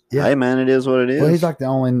 Yeah. Hey, man, it is what it is. Well, he's like the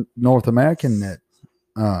only North American that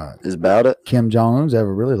is about it. Kim Jong-un's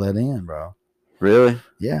ever really let in, bro. Really?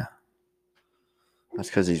 Yeah. That's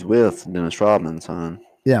because he's with Dennis Rodman's son.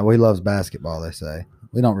 Yeah, well, he loves basketball, they say.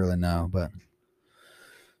 We don't really know, but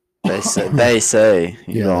they say.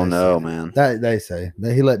 You don't know, man. They say.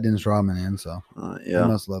 He let Dennis Rodman in, so yeah. He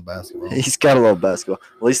must love basketball. He's got to love basketball.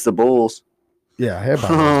 At least the Bulls. Yeah,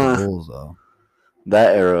 everybody loves the Bulls, though.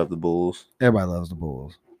 That era of the Bulls. Everybody loves the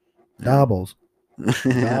Bulls. Doubles.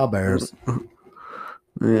 Bears.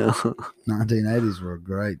 Yeah. 1980s were a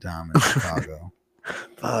great time in Chicago.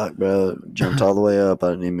 Fuck, bro. Jumped all the way up. I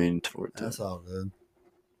didn't even mean for it to. That's all good.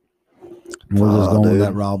 We're just going with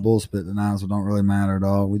that raw bullspit tonight, so it don't really matter at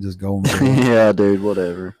all. We just go. Yeah, dude,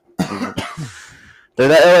 whatever. Dude,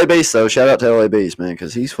 that LA Beast, though, shout out to LA Beast, man,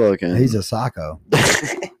 because he's fucking. He's a psycho.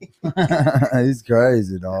 He's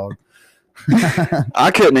crazy, dog.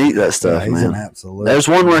 I couldn't eat that stuff, he's man. An absolute. There's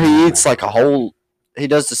one where he eats like a whole. He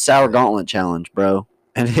does the sour gauntlet challenge, bro.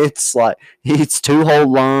 And it's like he eats 2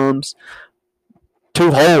 whole lambs. 2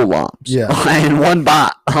 whole lumps. Yeah. In one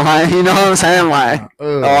bite. You know what I'm saying? Like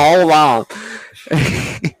a whole lump.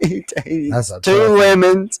 That's 2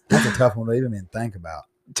 lemons. That's a tough one to even think about.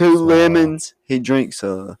 2 lemons. He drinks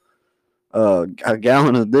a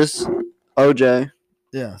gallon of this OJ.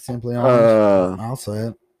 Yeah, simply honest. I'll say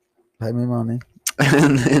it. Pay me money.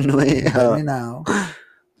 And then we pay me now.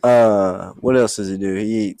 What else does he do?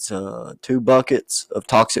 He eats 2 buckets of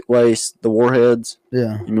toxic waste, the warheads.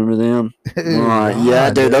 Yeah. You remember them? Yeah,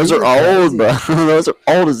 dude, those are old, bro. Those are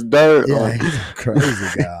old as dirt. Yeah, he's a crazy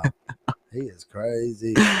guy. He is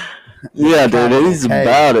crazy. Yeah, dude, he's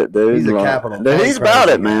about it, dude. He's a capital. Dude, he's about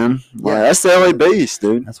it, man. Yeah, that's the LA Beast,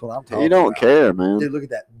 dude. That's what I'm talking about. He don't care, man. Dude, look at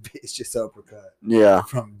that vicious uppercut. Yeah.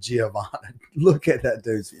 From Giovanni. Look at that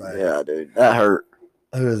dude's face. Yeah, dude, that hurt.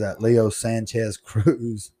 Who is that? Leo Sanchez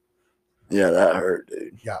Cruz. Yeah, that hurt,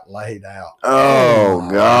 dude. Got laid out. Oh,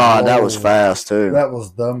 God. That was fast, too. That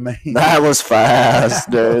was the main. That was fast,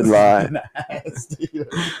 dude. Like,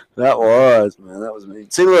 that was, man. That was mean.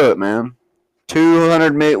 See, look, man.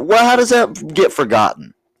 200 million. Well, how does that get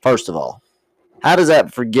forgotten? First of all, how does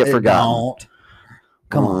that get forgotten? Don't.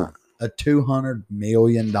 Come on. A $200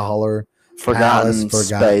 million forgotten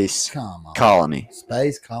space colony.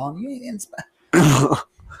 Space colony? You ain't in space.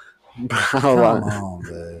 Come on,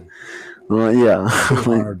 dude. Well, yeah.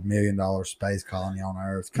 $200 million space colony on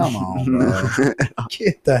Earth. Come on, bro.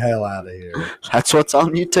 Get the hell out of here. That's what's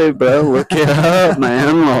on YouTube, bro. Look it up,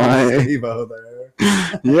 man. Like, Steve-O there.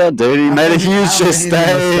 Yeah, dude. He made a huge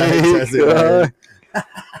mistake.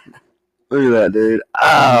 Look at that, dude.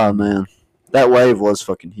 Oh, man. That wave was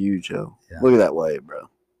fucking huge, though. Yeah. Look at that wave, bro.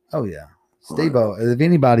 Oh, yeah. Steve-O. If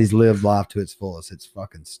anybody's lived life to its fullest, it's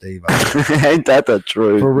fucking Steve-O. Ain't that the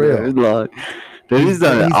truth? For real. Dude, like, dude, he's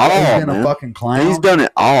done it all, he's been man. A fucking clown. He's done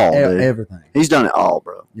it all, dude. Everything. He's done it all,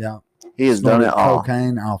 bro. Yeah. He has done it all.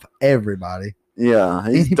 Cocaine off everybody. Yeah,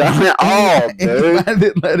 he's done it all, dude. Anybody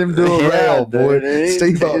didn't let him do a rail, boy.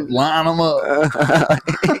 Steve-O, line him up.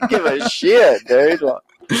 He didn't give a shit, dude. Like,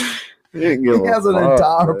 he has an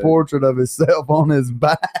entire portrait of himself on his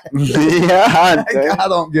back. Yeah, I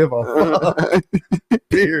don't give a fuck.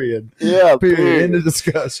 Period. Yeah, period. End of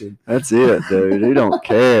discussion. That's it, dude. He don't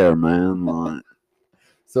care, man. Like,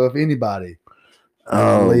 so if anybody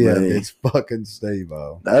Oh, lived, man. it's fucking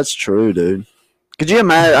Steve-O. That's true, dude. Could you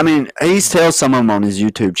imagine? I mean, he tells some of them on his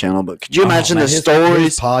YouTube channel, but could you imagine man, the his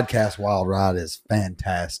stories? podcast Wild Ride is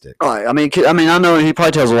fantastic. Like, I mean, I know he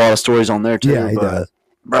probably tells a lot of stories on there too. Yeah, he does.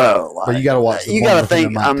 Bro, like, But you got to watch. You got to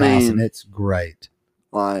think. I mean, it's great.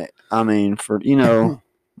 Like, I mean, for my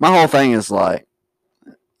whole thing is like,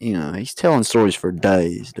 he's telling stories for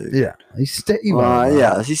days, dude. Yeah, he's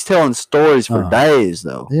he's telling stories for days,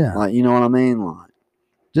 though. Yeah, like, you know what I mean, like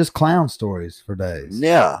just clown stories for days.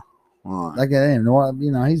 Yeah. Like,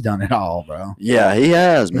 he's done it all, bro. Yeah, he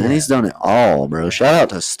has, man. Yeah. He's done it all, bro. Shout out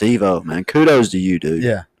to Steve-O, man. Kudos to you, dude.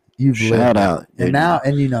 Yeah, you've shout out. And now,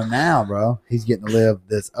 bro, he's getting to live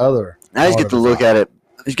this other. Now he's getting to look at it.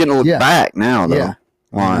 He's getting to look back now, though. Yeah.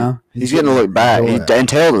 Like, he's getting to look back and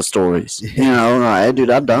tell the stories. Yeah. Like, hey, dude,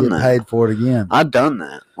 I've done that. Paid for it again. I've done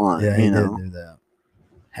that. Like, yeah, he did do that.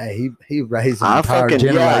 Hey, he raised an entire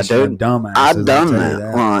generation of dumbasses. I've done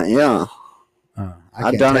that. Like, yeah.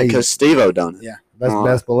 I've done it because Steve-O done it. Yeah.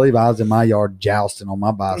 Best believe I was in my yard jousting on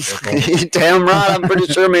my bicycle. Damn right. I'm pretty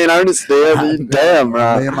sure me and Ernest did. Damn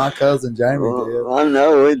right. Me and my cousin Jamie did. I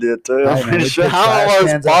know we did too. I'm pretty sure. How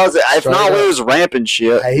was positive? If not, we was ramping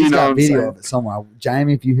shit. Hey, he's got video of it somewhere.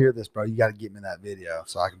 Jamie, if you hear this, bro, you got to get me that video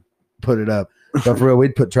so I can put it up. But for real,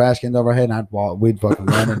 we'd put trash cans over our head and we'd fucking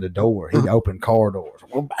run in the door. He'd open car doors.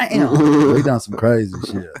 Well, bam. We done some crazy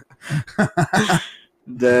shit.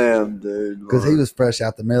 Damn, dude. Because he was fresh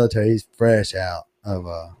out the military. He's fresh out of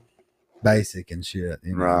basic and shit.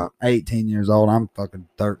 Right. 18 years old. I'm fucking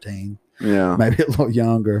 13. Yeah. Maybe a little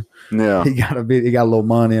younger. Yeah. He got a little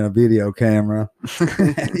money and a video camera.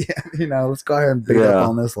 Yeah, let's go ahead and beat up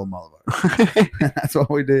on this little motherfucker. That's what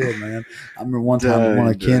we did, man. I remember one time one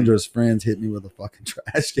of Kendra's friends hit me with a fucking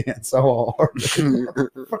trash can so hard.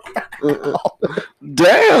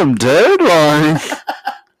 Damn, dude. Like,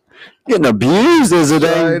 getting abused as a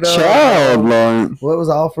damn child. Like, well, it was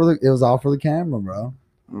all for the camera, bro.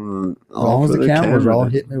 As long as the camera was rolling,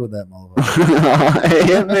 hit me with that motherfucker.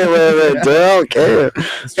 Hit me with it, dude. I don't care.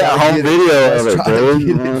 Got a home video of it,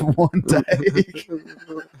 dude. One take.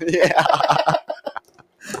 Yeah.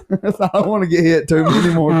 I don't want to get hit too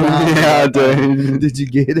many more times. Yeah, dude. Did you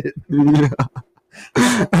get it? Yeah.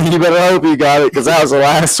 You better hope you got it, because that was the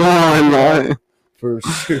last one. Like. For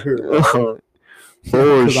sure.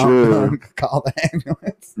 For sure. Call the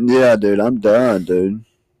ambulance. Yeah, dude. I'm done, dude.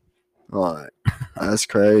 Like, that's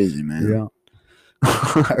crazy, man. Yeah.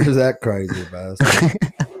 Is that crazy, bro?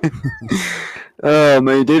 Oh,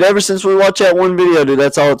 man, dude. Ever since we watched that one video, dude,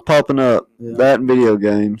 that's all that's popping up. Yeah. That and video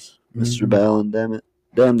games. Mr. Ballin, damn it.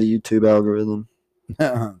 Damn the YouTube algorithm.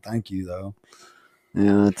 Thank you, though.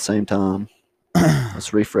 Yeah, at the same time.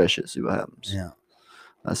 Let's refresh it, see what happens. Yeah.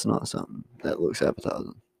 That's not something that looks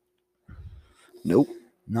appetizing. Nope.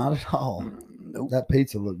 Not at all. Nope. That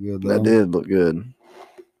pizza looked good, though. That did look good.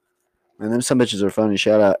 And them some bitches are funny.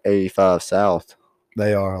 Shout out 85 South.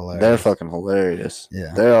 They are hilarious. They're fucking hilarious.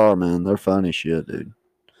 Yeah. They are, man. They're funny shit, dude.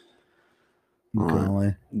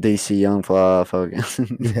 DC Young Fly,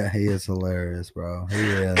 fucking. Yeah, he is hilarious, bro. He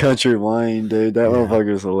is. Country Wayne, dude. That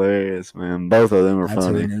motherfucker's hilarious, man. Both of them are funny. That's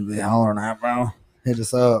who we need to be hollering at, bro. Hit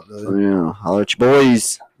us up, dude. Yeah, holler at your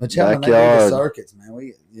boys. But yeah, they do the circuits, man.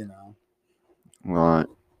 We, Right.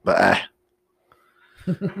 But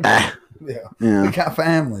yeah. We got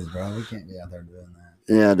families, bro. We can't be out there doing that.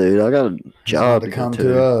 Yeah, dude. I got a job to come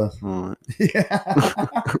to us. Right. Yeah.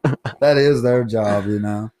 That is their job,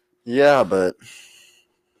 Yeah, but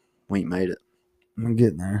we ain't made it. I'm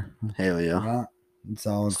getting there. Hell yeah. Right. It's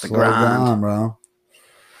all slow grind, bro.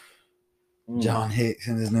 John Hicks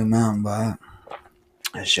and his new mountain bike.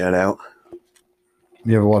 Shout out.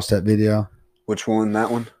 You ever watched that video? Which one?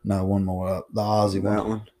 That one? No, one more up. The Aussie one. That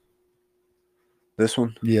one? This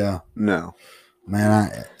one? Yeah. No.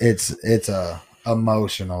 Man, it's a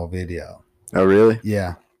emotional video. Oh, really?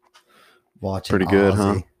 Yeah. Watching pretty good,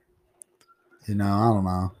 Aussie. huh? I don't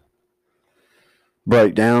know.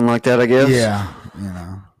 Break down like that, I guess? Yeah.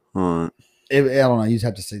 All right. I don't know. You just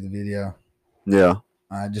have to see the video. Yeah.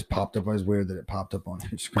 It just popped up. It was weird that it popped up on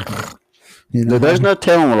your screen. Dude, there's no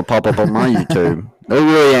telling what'll pop up on my YouTube. There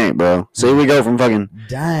really ain't, bro. See, we go from fucking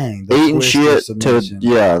eating shit to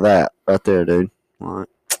that right there, dude. Right.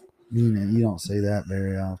 You don't see that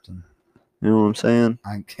very often. You know what I'm saying?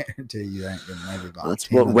 I guarantee you ain't gonna maybe about that's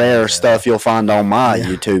what rare stuff you'll find on my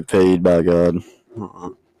YouTube feed, by God.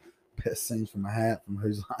 Best scenes from a hat from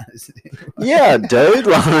Whose Line Is It Anyway? Yeah, dude.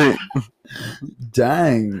 Like,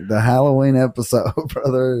 dang, the Halloween episode,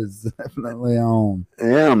 brother, is definitely on.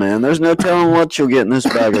 Yeah, man. There's no telling what you'll get in this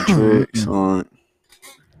bag of tricks. Like,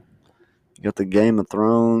 you got the Game of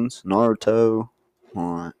Thrones, Naruto.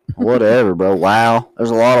 All right. Whatever, bro. WoW.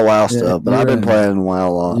 There's a lot of WoW stuff, but I've been playing WoW a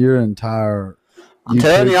lot. Your entire I'm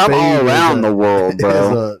telling you, I'm all around the world,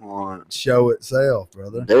 bro. Show itself,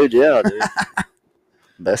 brother. Dude, yeah, dude.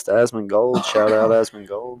 Best Asmund Gold. Shout out Asmund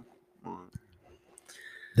Gold.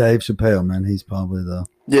 Dave Chappelle, man. He's probably the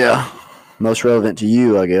most relevant to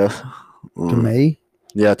you, I guess. To me?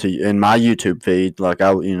 Yeah, in my YouTube feed, like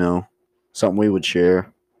something we would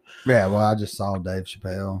share. Yeah, well, I just saw Dave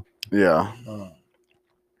Chappelle. Yeah.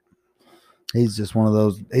 He's just one of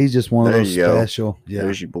those. He's just one of those special. Yeah,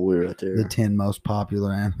 there's your boy right there. The 10 most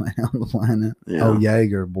popular anime on the planet. Yeah. Oh,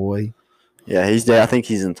 Jaeger, boy. Yeah, he's there. I think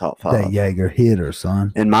he's in the top 5. That Jaeger hitter,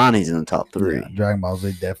 son. In mine, he's in the top 3. Yeah, Dragon Ball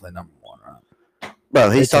Z definitely number 1, right? Bro,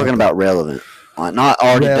 he's talking about relevant. Like, not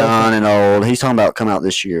already done and old. He's talking about come out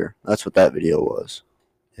this year. That's what that video was.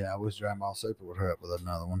 Yeah, I wish Dragon Ball Super would hurry up with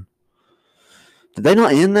another one. Did they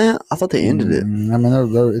not end that? I thought they ended it. I mean,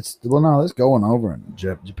 no, it's going over in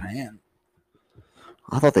Japan.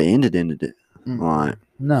 I thought they ended it. Right.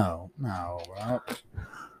 No, bro.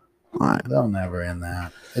 Right. They'll never end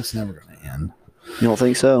that. It's never going to end. You don't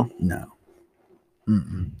think so? No.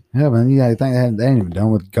 Yeah, man, you got to think they ain't even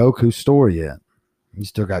done with Goku's story yet. You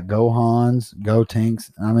still got Gohan's,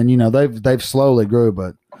 Gotenks. I mean, they've slowly grew,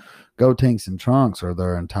 but Gotenks and Trunks are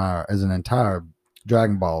an entire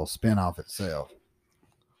Dragon Ball spin-off itself.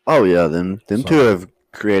 Oh yeah, them two have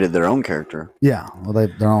created their own character. Yeah, well,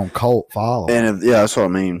 their own cult following. And that's what I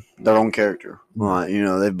mean. Their own character. Right.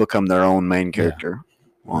 They've become their own main character.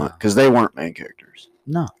 Right. Because they weren't main characters.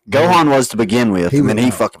 No. Gohan was to begin with, and then he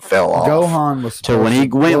fucking fell off. Gohan was to when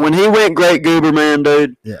he went Great Goober Man,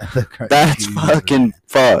 dude. Yeah, that's fucking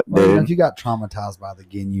fucked, dude. If you got traumatized by the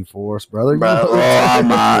Ginyu Force, brother. I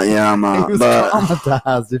might. He was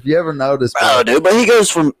traumatized. If you ever noticed, dude. But he goes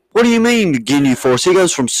from. What do you mean Ginyu Force? He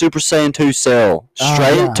goes from Super Saiyan 2 Cell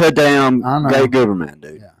straight to damn Great Goober Man,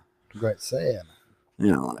 dude. Yeah, Great Saiyan.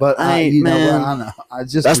 But I know.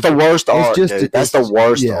 That's the worst art, dude. That's the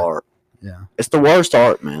worst art. Yeah, it's the worst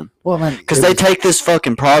art, man. Well, man, because they take this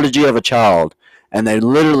fucking prodigy of a child and they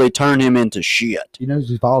literally turn him into shit. You know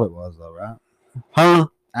whose fault it was, though, right? Huh?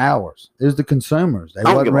 Ours. It was the consumers. They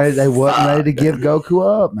wasn't ready. They wasn't ready to give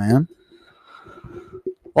Goku up, man.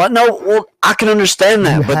 Well, no. Well, I can understand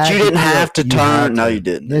that, but you didn't have to turn. No, you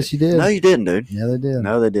didn't. Yes, you did. No, you didn't, dude. Yeah, they did.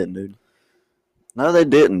 No, they didn't, dude. No, they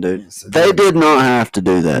didn't, dude. Yes, they did not have to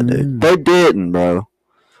do that, dude. They didn't, bro.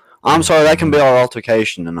 I'm sorry. That can be our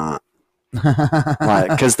altercation tonight.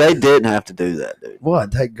 Because they didn't have to do that, dude.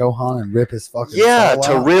 What? Take Gohan and rip his fucking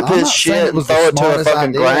rip his shit and throw it to a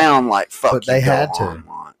fucking ground like fuck. But they had to.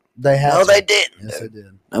 They had. No, they didn't. Yes, they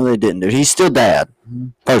did. No, they didn't, dude. He's still dad.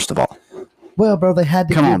 First of all. Well, bro, they had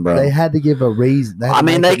to. Come on, bro. They had to give a reason.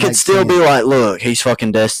 They could still be like, look, he's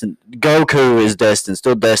fucking destined. Goku is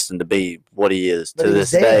still destined to be what he is to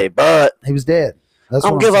this day. But he was dead. I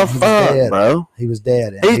don't give a fuck, bro. He was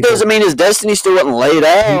dead. He doesn't mean his destiny still wasn't laid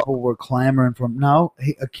out. People were clamoring for him. No,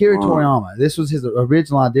 Akira Toriyama, this was his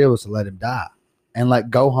original idea, was to let him die and let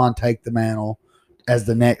Gohan take the mantle as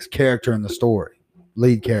the next character in the story,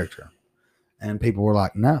 lead character. And people were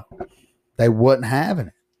like, no, they wasn't having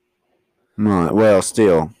it. Right. Well,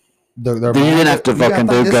 still, you didn't have to fucking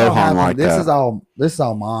do Gohan like that. This is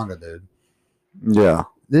all manga, dude. Yeah.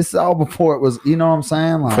 This is all before it was, you know what I'm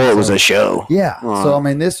saying? Before it was a show. Yeah. So, I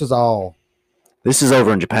mean, this was all. This is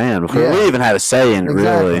over in Japan. Before we even had a say in it,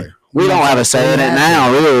 really. We don't have a say in it now,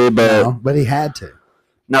 really, but. No, but he had to.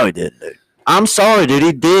 No, he didn't, dude. I'm sorry, dude.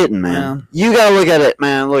 He didn't, man. You got to look at it,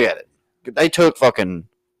 man. Look at it. They took fucking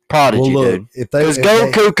Prodigy, dude. Because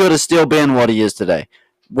Goku could have still been what he is today.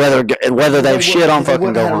 Whether they've shit on fucking Gohan. They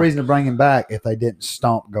wouldn't have a reason to bring him back if they didn't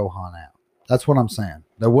stomp Gohan out. That's what I'm saying.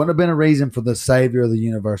 There wouldn't have been a reason for the savior of the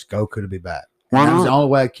universe, Goku, to be back. Why not? That was the only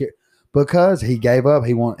way because he gave up.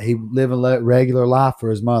 He lived a regular life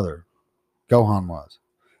for his mother. Gohan was.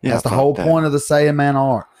 Yeah, that's the whole point of the Saiyan Man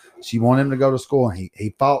arc. She wanted him to go to school, and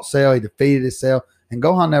he fought Cell. He defeated his Cell, and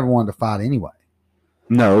Gohan never wanted to fight anyway.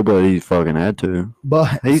 No, but he fucking had to.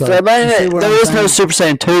 But there is no Super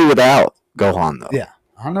Saiyan 2 without Gohan, though. Yeah.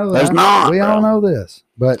 I know that. There's not. We all know this,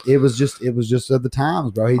 but it was just of the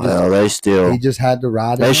times, bro. He just had to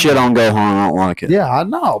ride it. They shit on Gohan. I don't like it. Yeah, I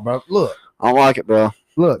know, bro. Look, I don't like it, bro.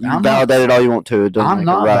 Look, you validate it all you want to. It doesn't I'm make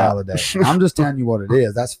not it right. validating. I'm just telling you what it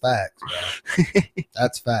is. That's facts, bro.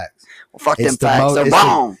 That's facts. Well, fuck them facts. They're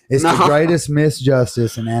wrong. It's the greatest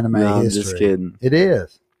misjustice in anime history. I'm just kidding. It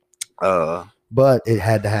is. But it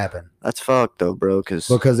had to happen. That's fucked though, bro.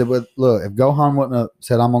 Because it would look if Gohan wouldn't have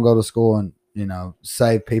said, "I'm gonna go to school and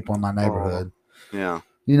save people in my neighborhood." Yeah.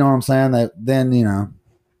 You know what I'm saying? That then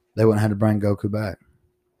they wouldn't have to bring Goku back.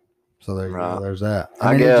 So there you Right. go. There's that.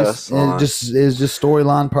 I guess. It just is just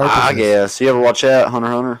storyline purposes. I guess. You ever watch that, Hunter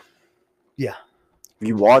x Hunter? Yeah.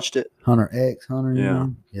 You watched it? Hunter X Hunter. Yeah.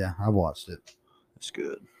 Yeah, I watched it. It's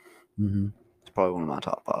good. Mm-hmm. It's probably one of my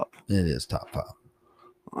top 5. It is top 5.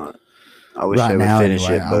 All right. I wish they would finish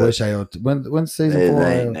it. But I wish they would. When's season 4?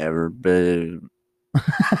 They ain't never been.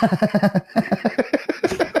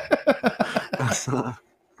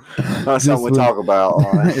 That's something we talk about.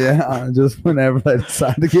 Right. Yeah, just whenever they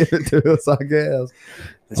decide to give it to us, I guess.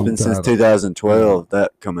 It's been since 2012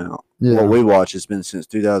 that come out. Yeah. What we watch has been since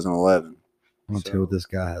 2011. Let's hear what this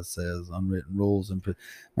guy says. Unwritten rules and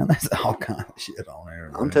man, that's all kind of shit on there.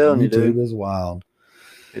 I'm telling you, dude. YouTube is wild.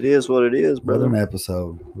 It is what it is, brother. Another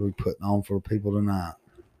episode we're putting on for people tonight.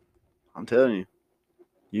 I'm telling you,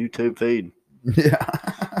 YouTube feed. Yeah,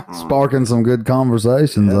 sparking some good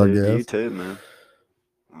conversations, I guess. YouTube, man.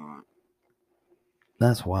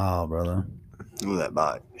 That's wild, brother. Look at that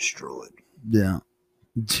bike destroyed. Yeah.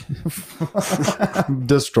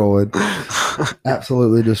 Destroyed.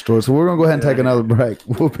 Absolutely destroyed. So we're going to go ahead and take another break.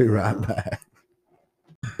 We'll be right back.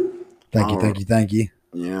 Thank you.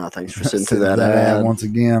 Yeah, thanks for sitting through that ad. Once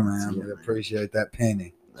again, man. We appreciate that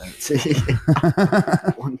penny. That's it.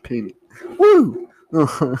 1 penny. Woo!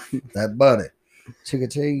 That buddy.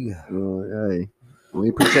 Chicka-chee. Oh, hey. We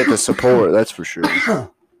appreciate the support, that's for sure.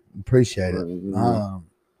 Appreciate it. Don't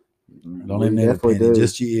even need a penny,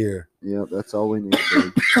 just your ear. Yep, that's all we need.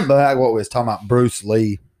 But like what we was talking about, Bruce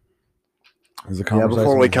Lee. Yeah,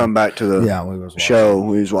 before we come back to the show,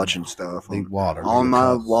 we was watching stuff on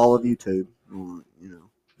my wall of YouTube. You know,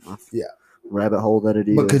 rabbit hole that it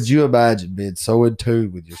is. But could you imagine being so in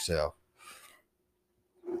tune with yourself?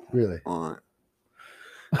 Really?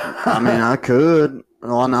 I mean, I could.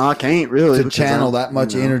 Well, no, I can't really. To channel that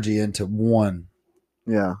much energy into one.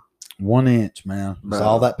 Yeah. 1 inch, man. It's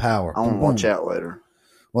all that power. I want to watch out later.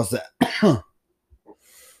 What's that?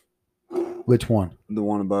 Which one? The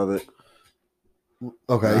one above it.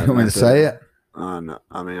 Okay, you want me to say it? No.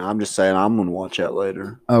 I mean, I'm just saying I'm going to watch out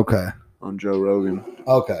later. Okay. On Joe Rogan.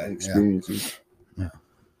 Okay. Experiences. Yeah.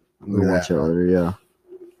 I'm going to watch out later, yeah.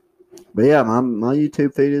 But yeah, my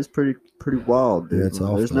YouTube feed is pretty wild, dude. Yeah, it's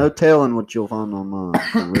awesome. There's no telling what you'll find on mine.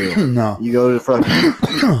 For real. No. You go to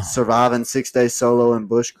fucking surviving 6 days solo in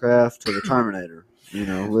bushcraft to the Terminator. You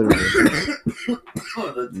know, literally. You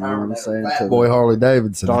know what I'm saying? Fat boy Harley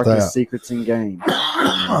Davidson. Darkest secrets in games.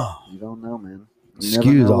 You don't know, man.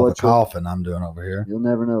 Excuse all the coughing I'm doing over here. You'll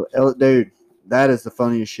never know. Dude, that is the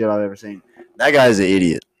funniest shit I've ever seen. That guy's an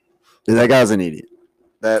idiot. Dude, that guy's an idiot.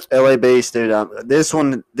 That LA Beast, dude. This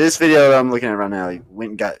video that I'm looking at right now, he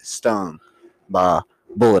went and got stung by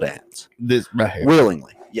bullet ants. This right here.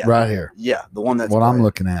 Willingly. Yeah. Right here. Yeah. The one that's what I'm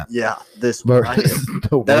looking at. Yeah. This one right here.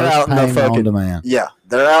 They're out in the fucking demand. Yeah.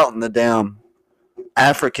 They're out in the damn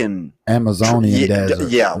African Amazonian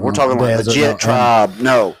desert. Yeah. We're talking like legit tribe.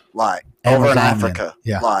 No, like over in Africa.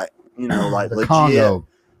 Yeah. Like, you know, like the legit. Congo.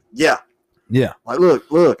 Yeah. Yeah. Like,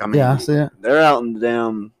 look. I mean, yeah, I see it. They're out in the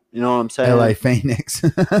damn. You know what I'm saying? LA Phoenix. I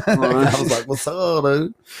was like, what's up,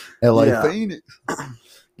 dude? LA Phoenix.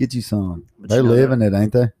 Get you some. They live in it,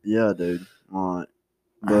 ain't they? Yeah, dude. Right.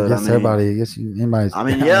 But I guess anybody's. I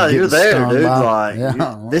mean, yeah, you're there, dude.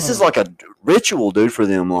 Like, this is like a ritual, dude, for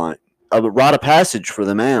them. Like a rite of passage for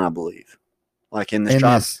the man, I believe. Like in this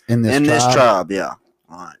tribe. In this tribe, yeah.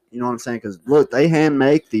 Right. You know what I'm saying? Because look, they hand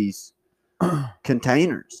make these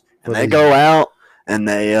containers, and they go out. And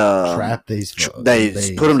they trap these.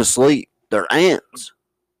 They put them to sleep. They're ants.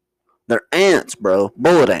 They're ants, bro.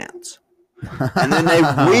 Bullet ants. And then they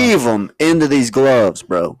weave them into these gloves,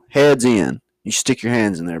 bro. Heads in. You stick your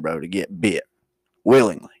hands in there, bro, to get bit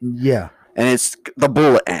willingly. Yeah. And it's the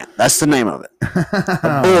bullet ant. That's the name of it.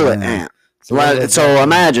 The bullet ant. So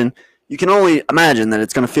imagine. You can only imagine that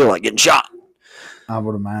it's going to feel like getting shot. I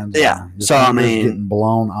would imagine. Yeah. So I mean, getting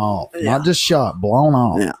blown off, not just shot, blown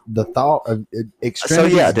off. Yeah. The thought of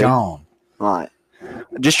extremity is gone. Right.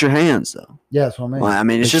 Just your hands, though. Yeah, that's what I mean. Like, I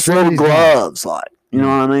mean, it's just little gloves, like you know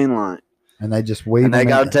what I mean, like. And they just weave. And they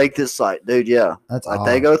got to take this, like, dude. Yeah. That's like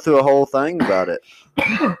they go through a whole thing about it.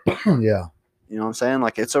 Yeah. You know what I'm saying?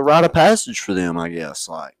 Like it's a rite of passage for them, I guess.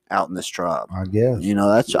 Like out in this tribe. I guess. You know,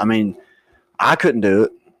 that's. I mean, I couldn't do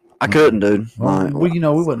it. I couldn't, dude. Well, you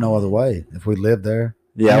know, we wouldn't know other way if we lived there.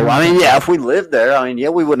 Yeah, well, I mean, yeah, if we lived there, I mean, yeah,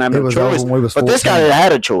 we wouldn't have a choice. But this guy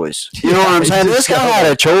had a choice. You know what I'm saying? This guy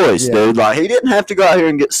had a choice, dude. Like, he didn't have to go out here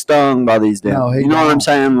and get stung by these damn. You know what I'm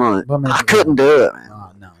saying? Like, I couldn't do it, man.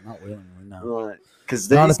 No, not willingly, no. Like, because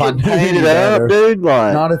he's getting painted up, dude.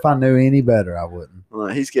 Like, not if I knew any better, I wouldn't.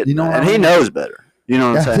 Like, he's getting, and he knows better. You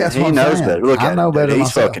know what I'm saying? He knows better. Look at him. Dude,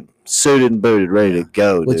 he's fucking suited and booted, ready to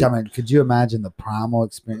go. Which dude. I mean, could you imagine the primal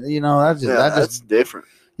experience? You know, that's different.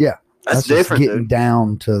 Yeah, that's different. Getting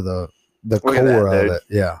down to the core of it.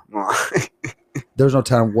 Yeah. There's no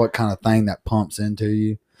telling what kind of thing that pumps into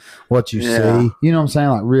you, what you see. You know what I'm saying?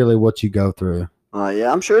 Like really, what you go through. Yeah,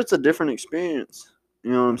 I'm sure it's a different experience.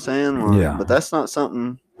 You know what I'm saying? Like, but that's not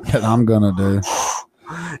something that I'm gonna do.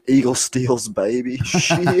 Eagle steals, baby.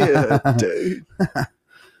 Shit, dude.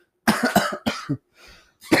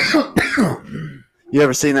 You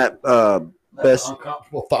ever seen that best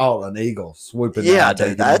uncomfortable thought an eagle swooping? Yeah,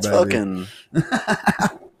 dude, that's fucking.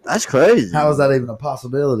 That's crazy. How is that even a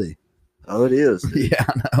possibility? Oh, it is. Dude. Yeah,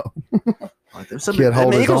 I know. Like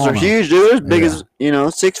them eagles are huge, dude. They're as big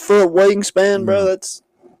as 6 foot wingspan, bro. That's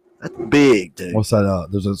big, dude. What's that?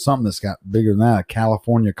 There's something that's got bigger than that. A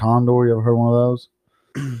California condor. You ever heard one of those?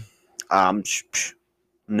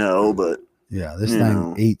 No, but yeah, this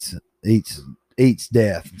thing eats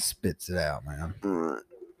death and spits it out, man.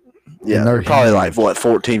 Yeah, they're probably like what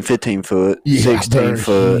 14, 15 foot, 16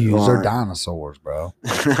 foot. Huge. They're dinosaurs, bro.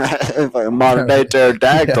 Like a modern day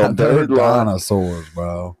pterodactyl, dude. Dinosaurs,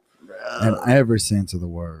 bro. In every sense of the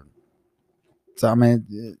word. So I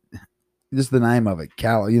mean, just the name of it,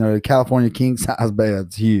 the California king size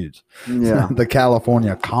bed's huge. Yeah, the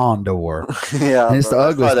California condor. Yeah, and it's the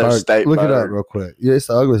ugliest bird. Look it up real quick. Yeah, it's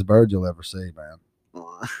the ugliest bird you'll ever see, man.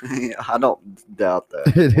 I don't doubt that.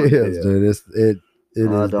 It is, dude.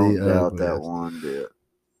 I don't doubt that one bit.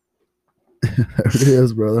 It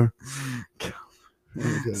is, brother.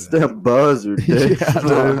 It's that buzzard, dude.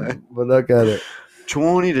 Dude. But look at it.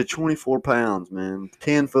 20 to 24 pounds, man.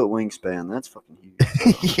 10 foot wingspan. That's fucking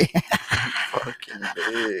huge. Yeah. Fucking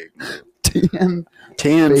big, man.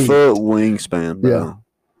 10 foot wingspan, bro.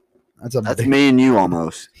 Yeah. That's me and you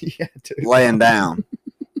almost. Yeah, dude. Laying down.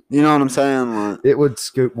 You know what I'm saying? Like, it would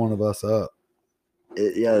scoop one of us up.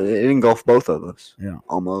 It engulfed both of us. Yeah.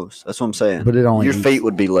 Almost. That's what I'm saying. But your feet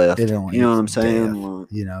would be left. You know what I'm saying? Like,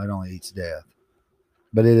 it only eats death.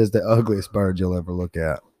 But it is the ugliest bird you'll ever look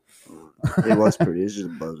at. It was pretty. It's just a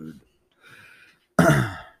buzzard.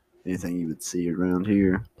 Anything you would see around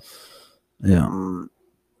here. Yeah.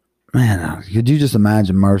 Man, could you just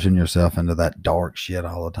imagine immersing yourself into that dark shit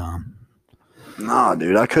all the time? Nah,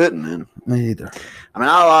 dude, I couldn't, man. Me either. I mean,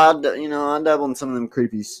 I dabble in some of them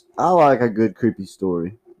creepies. I like a good creepy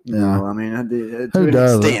story. You know, I mean, I did to an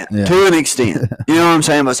extent. Yeah. To an extent. You know what I'm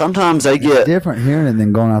saying? But sometimes they get different hearing it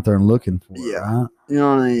than going out there and looking for it. Right? You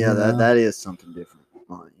know what I mean? Yeah, that is something different.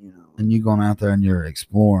 And you going out there and you're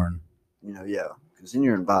exploring. Because then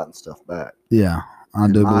you're inviting stuff back. Yeah, I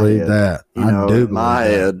do believe that. In my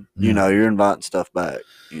head, you're inviting stuff back.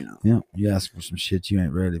 Yeah, you ask for some shit you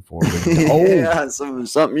ain't ready for. Yeah,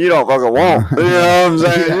 something you don't fucking want. You know what I'm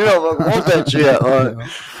saying? You don't fucking want that shit. Like,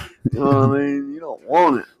 you know what I mean? You don't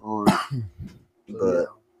want it.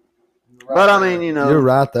 But I mean, you're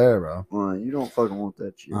right there, bro. You don't fucking want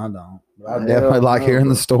that shit. I don't. But I definitely like hearing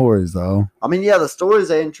the stories, though. I mean, the stories,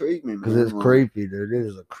 they intrigue me, man. Because it's creepy, dude. It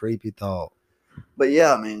is a creepy thought. But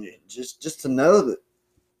yeah, I mean, just to know that,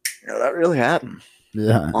 that really happened.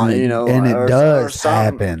 Yeah, and it does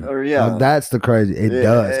happen. Like, that's the crazy. It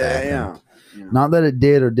does happen. Yeah. Not that it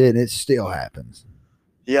did or didn't. It still happens.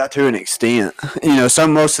 Yeah, to an extent.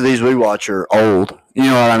 Most of these we watch are old. You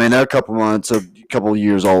know what I mean? They're a couple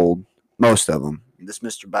years old. Most of them. This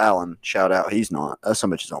Mr. Ballin, shout out. He's not. That's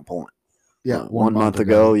somebody's on point. Yeah, 1 month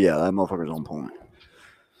ago. Yeah, that motherfucker's on point.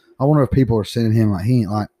 I wonder if people are sending him like he ain't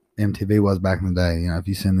like MTV was back in the day. If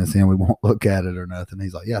you send this in, we won't look at it or nothing.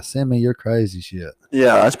 He's like, yeah, send me your crazy shit.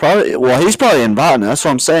 Yeah, that's probably. Well, he's probably inviting. That's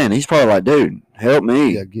what I'm saying. He's probably like, dude, help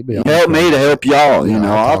me. Yeah, help me to help y'all.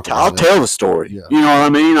 I'll tell the story. Yeah. You know what I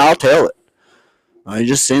mean? I'll tell it. You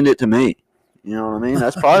just send it to me. You know what I mean?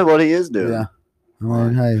 That's probably what he is doing. Yeah. I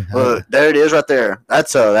mean, hey. Look, there it is right there.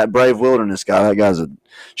 That's that Brave Wilderness guy. That guy's a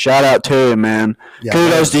shout out to him, man. Yeah,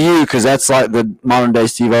 kudos to you, because that's like the modern day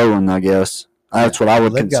Steve Irwin, I guess. That's what I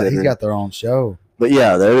would consider. He's got their own show. But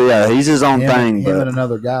he's his own thing. Him and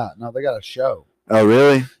another guy. No, they got a show. Oh,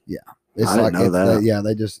 really? Yeah. I didn't know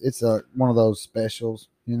that. It's one of those specials,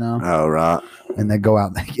 Oh, right. And they go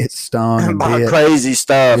out and they get stung and bit. Crazy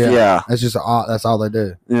stuff. Yeah. That's all they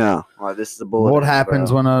do. Yeah. Like, this is the bullet. What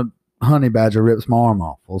happens when a honey badger rips my arm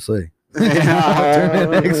off? We'll see. Tune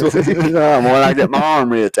in next week. When I get my arm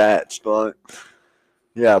reattached, but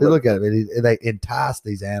look at it. They entice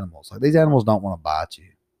these animals. Like, these animals don't want to bite you.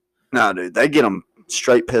 No, dude, they get them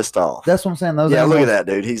straight pissed off. That's what I'm saying. Those look animals, at that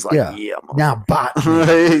dude. He's like, yeah now bite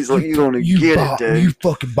me. He's like, you're gonna get it, dude. You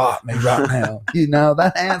fucking bite me right now. You know,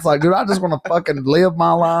 that ant's like, dude, I just want to fucking live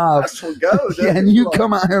my life. That's what goes. Yeah, and you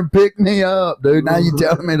come out here and pick me up, dude. Now you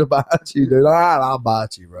telling me to bite you, dude. All right, I'll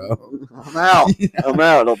bite you, bro. I'm out. You know? I'm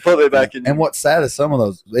out. Don't put me back in. And what's sad is some of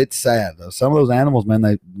those. It's sad though. Some of those animals,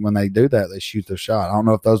 man, when they do that, they shoot their shot. I don't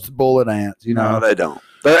know if those bullet ants. You know, no, they don't.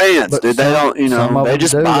 They're ants, dude. They don't. You know, they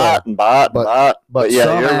just bite and bite and bite. But yeah,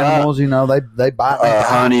 some animals, you know, they bite.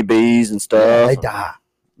 Honeybees and stuff. Yeah, they die.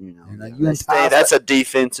 You know, that's a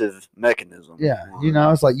defensive mechanism. Yeah, you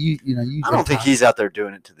know, it's like you know. I don't think he's out there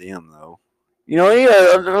doing it to them though. You know,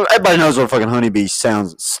 everybody knows what a fucking honeybee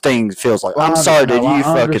sting feels like. Well, I'm sorry, dude. I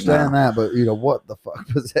fucking understand that, but you know what the fuck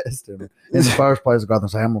possessed him in the first place? Go out there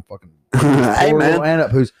and say, "I'm gonna fucking hey man, ant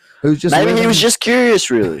up." Who's just maybe he was just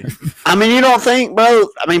curious, really. I mean, you don't think, bro?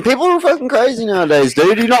 I mean, people are fucking crazy nowadays,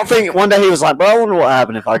 dude. You don't think one day he was like, "Bro, I wonder what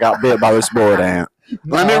happened if I got bit by this bullet ant?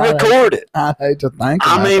 Let me record it." I hate to think.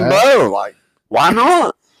 I mean, bro, like, why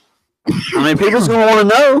not? I mean, people's gonna want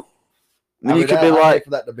to know. Then you could be like,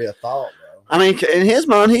 for that to be a thought. I mean, in his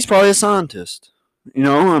mind, he's probably a scientist. You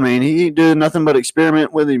know, I mean, he did nothing but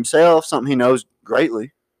experiment with himself, something he knows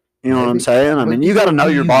greatly. You know what I'm saying? I mean, you got to know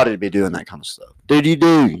your body to be doing that kind of stuff. Dude, you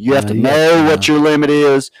do. You have to know what your limit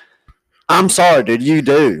is. I'm sorry, dude, you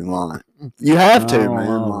do. Like, you have to,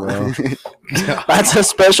 man. Like, that's a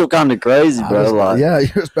special kind of crazy, bro. Yeah,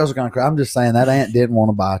 you're a special kind of crazy. I'm just saying that ant didn't want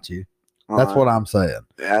to bite you. That's what I'm saying.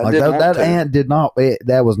 Yeah, like that ant did not.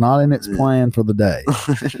 That was not in its plan for the day.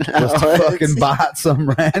 Just to fucking bite some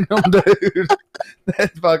random dude.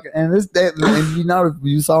 That fucking and you know, if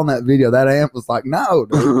you saw in that video, that ant was like, "No,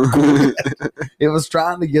 dude." It was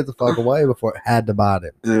trying to get the fuck away before it had to bite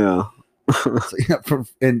him. Yeah. So,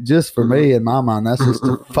 and just for me, in my mind, that's just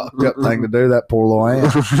a fucked up thing to do. That poor little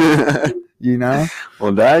ant. You know?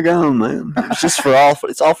 Well, daggone, man. It's just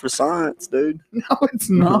it's all for science, dude. No, it's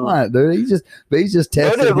not, dude. He's just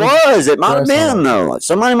testing. But it was. It might have been, though. Like,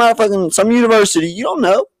 somebody might have some university, you don't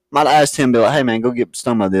know, might have asked him, be like, "Hey, man, go get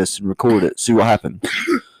stung by this and record it. See what happened."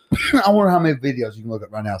 I wonder how many videos you can look at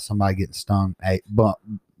right now of somebody getting stung by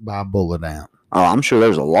a bullet ant. Oh, I'm sure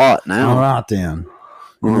there's a lot now. All right, then.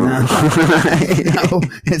 No,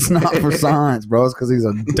 it's not for science, bro. It's because he's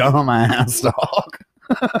a dumbass dog.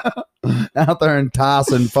 Out there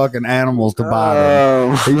enticing fucking animals to bite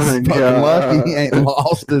him. He's fucking lucky he ain't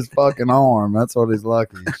lost his fucking arm. That's what he's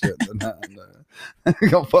lucky. He shouldn't have done. He's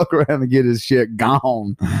gonna fuck around and get his shit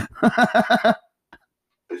gone.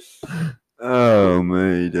 Oh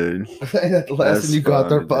me, dude. That's the lesson. You go out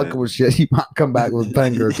there fucking with shit, you might come back with a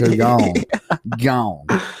finger or two gone. Gone.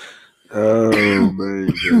 Oh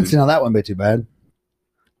me, dude. See, now that wouldn't be too bad.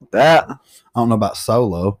 That I don't know about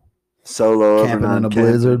solo camping in a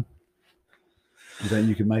blizzard. You think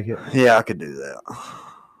you could make it? Yeah, I could do that.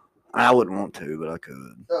 I wouldn't want to, but I could.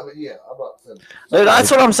 Oh, but yeah, I'm about to say. Dude,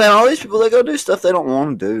 that's what I'm saying. All these people, they go do stuff they don't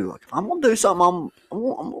want to do. Like, if I'm gonna do something,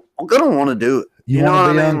 I'm gonna want to do it. You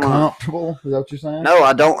want to be uncomfortable? Is that what you're saying? No,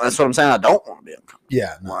 I don't. That's what I'm saying. I don't want to be uncomfortable.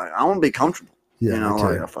 Yeah, no. Like, I want to be comfortable. Yeah, you know,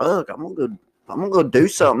 like, fuck, I'm gonna go do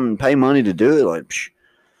something and pay money to do it. Like,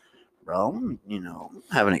 bro,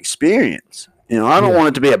 have an experience. You know, I don't want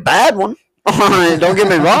it to be a bad one. Don't get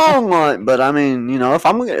me wrong, but I mean,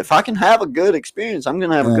 if I can have a good experience, I'm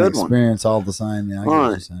gonna have a good experience all the same. Yeah, I get what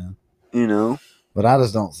you're saying. You know, but I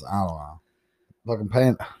don't know. Fucking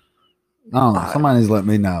paying. I don't know. Somebody needs to let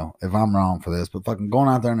me know if I'm wrong for this. But fucking going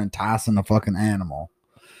out there and enticing a fucking animal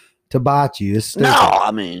to bite you is stupid. No,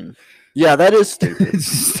 I mean, yeah, that is stupid.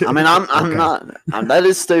 Stupid. I mean, I'm not. That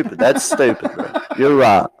is stupid. That's stupid, bro. You're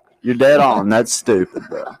right. You're dead on. That's stupid,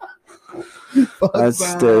 bro. That's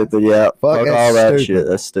stupid, yeah. Fuck all that shit.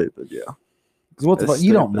 That's stupid, yeah. Because what the fuck?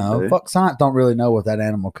 You don't know. Dude. Fuck, science don't really know what that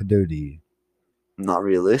animal could do to you. Not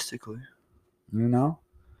realistically. You know?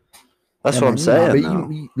 That's what I'm saying.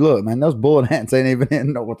 You, look, man, those bullet ants ain't even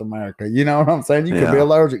in North America. You know what I'm saying? You could be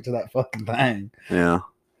allergic to that fucking thing. Yeah.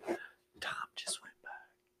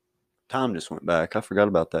 Time just went back. I forgot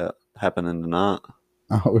about that happening tonight.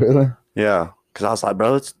 Oh, really? Yeah. Because I was like,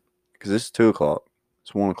 bro, because it's 2 o'clock.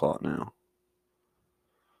 It's 1 o'clock now.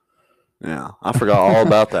 Yeah, I forgot all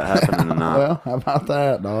about that happening tonight. Well, how about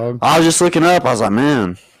that, dog? I was just looking up. I was like,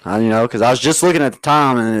 man, because I was just looking at the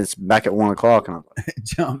time, and it's back at 1 o'clock, and I was like,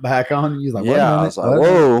 jump back on you. Like, yeah, I was like,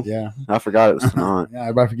 whoa, yeah. I forgot it was tonight. Yeah,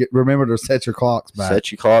 everybody remember to set your clocks back.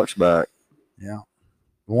 Set your clocks back. Yeah,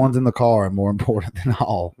 the ones in the car are more important than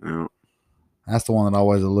all. Yeah, that's the one that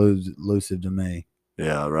always elusive to me.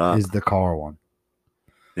 Yeah, right. Is the car one.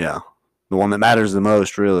 Yeah, the one that matters the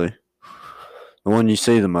most, really. The one you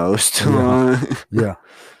see the most. Yeah.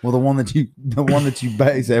 Well, the one that you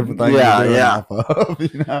base everything you're doing off of,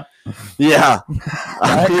 you know. Yeah.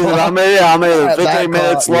 I'm either 15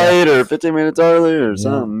 minutes late or 15 minutes early or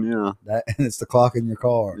something. Yeah. And it's the clock in your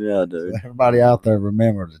car. Yeah, dude. So everybody out there,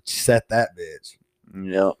 remember to set that bitch.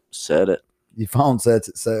 Yep. Set it. Your phone sets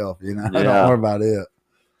itself, you know. Yeah. Don't worry about it.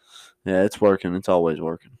 Yeah, it's working. It's always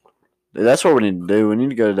working. Dude, that's what we need to do. We need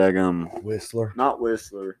to go to that Whistler. Not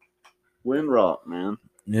Whistler. Windrock, man.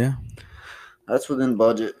 Yeah. That's within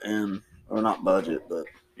budget or not budget, but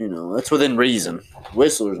that's within reason.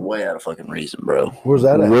 Whistler's way out of fucking reason, bro. Where's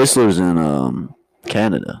that at? Whistler's in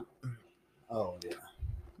Canada. Oh yeah.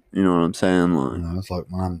 You know what I'm saying? Like, it's like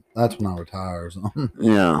that's when I retire or something.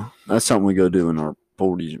 Yeah, that's something we go do in our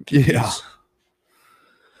 40s and 50s. Yeah.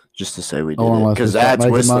 Just to say we did it, because that's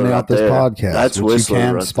Whistler money off this podcast. That's Whistler. You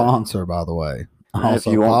can sponsor, by the way.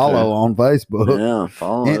 Also, follow on Facebook,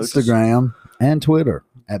 follow Instagram, and Twitter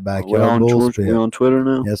at Backyard BullSpittin. We on Twitter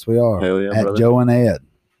now? Yes, we are. Hell yeah, at brother. Joe and Ed.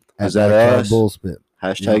 Is that us? BullSpittin.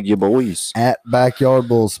 Hashtag your boys. At Backyard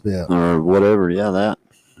BullSpittin. Or whatever. Yeah, that.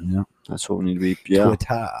 Yeah. That's what we need to be. Yeah.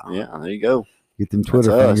 Twitter. Yeah, there you go. Get them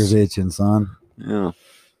Twitter fingers itching, son. Yeah.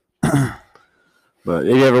 But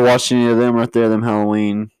you ever watched any of them right there? Them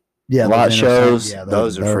Halloween light shows? Yeah,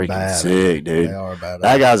 those are freaking bad. Sick, dude. They are bad.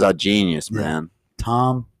 That guy's a genius, man.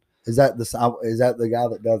 Tom. Is that the guy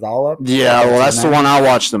that does all of them? Yeah, well, that's the one I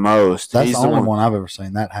watch the most. That's the only one I've ever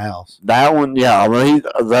seen. That house. That one, yeah. Well,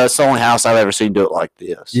 that's the only house I've ever seen do it like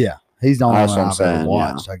this. Yeah, he's the only one I've ever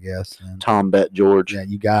watched. I guess. Tom Bet George. Yeah,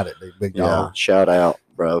 you got it, big dog. Yeah, shout out,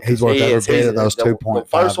 bro. He's worth every bit of those 2.5. The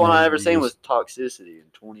first one I ever seen was Toxicity in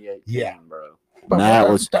 2018. Yeah, bro. And that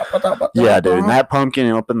was, dude. And that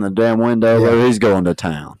pumpkin up in the damn window, bro, he's going to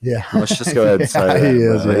town. Yeah, let's just go ahead and say that. He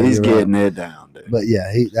is. He's getting it down, dude. But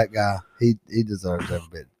yeah, that guy, he deserves every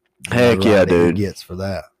bit. Heck yeah, dude. He gets for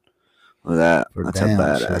that. That's a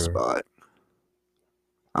badass bike.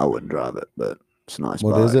 I wouldn't drive it, but it's a nice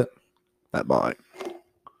bike. What is it? That bike.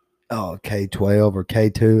 Oh, K12 or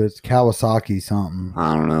K2. It's Kawasaki something.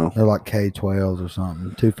 I don't know. They're like K12s or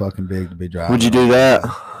something. Too fucking big to be driving. Would you do that?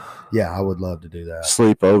 Yeah, I would love to do that.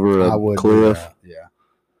 Sleep over a cliff. Yeah.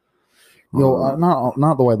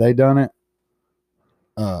 Not the way they done it.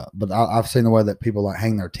 But I've seen the way that people like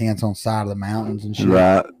hang their tents on side of the mountains and shit.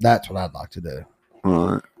 Right. That's what I'd like to do.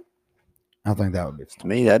 Right. I think that would be fun. To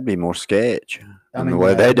me, that'd be more sketch. I mean, the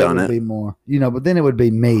way they done it. Be more, but then it would be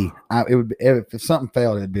me. It would be, if something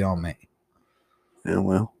failed, it'd be on me. Yeah,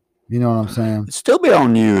 well. You know what I'm saying? It'd still be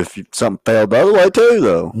on you if something failed the other way too,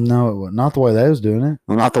 though. No, it would not the way they was doing it.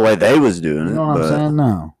 Well, not the way they was doing it. You know what I'm saying?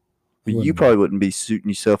 No. But you probably wouldn't be suiting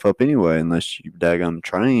yourself up anyway unless you daggone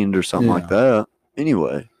trained or something like that.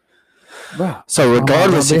 Anyway. Well, so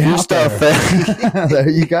regardless if your stuff failed. There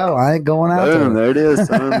you go. I ain't going out there. There it is,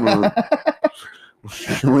 son.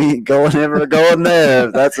 We ain't ever going there.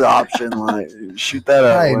 If that's an option, like shoot that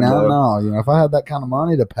out. Hey, no. If I had that kind of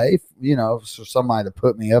money to pay, for somebody to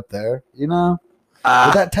put me up there, but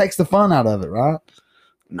that takes the fun out of it, right?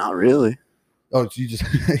 Not really. Oh, you just.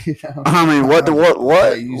 I mean, what?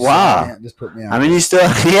 Why? Just put me out. I mean, you still,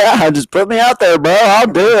 just put me out there, bro. I'll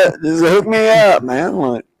do it. Just hook me up, man.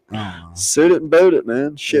 Like, suit it and boot it,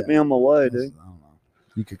 man. Ship me on my way, dude.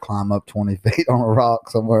 You could climb up 20 feet on a rock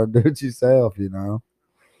somewhere and do it yourself,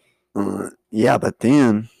 Yeah, but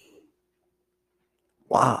then,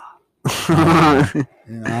 why? I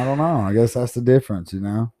don't know. I guess that's the difference,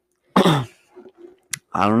 I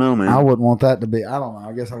don't know, man. I wouldn't want that to be, I don't know.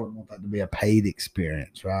 I guess I wouldn't want that to be a paid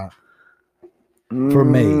experience, right? For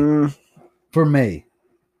me.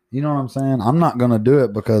 You know what I'm saying? I'm not going to do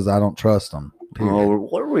it because I don't trust them. Oh,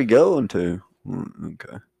 what are we going to?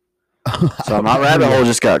 Okay. So my rabbit hole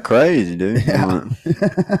just got crazy, dude. Yeah.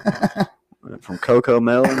 From Coco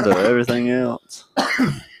Melon to everything else.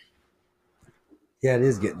 Yeah, it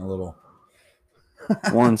is getting a little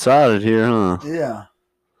one-sided here, huh? Yeah.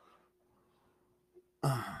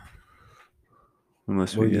 We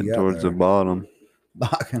must be getting towards the bottom.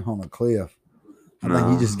 Barking on a cliff. I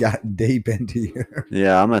think you just got deep into your...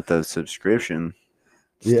 Yeah, I'm at the subscription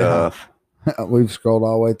stuff. We've scrolled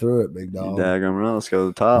all the way through it, big dog. Daggum right. Let's go to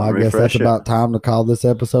the top. Well, I guess that's about time to call this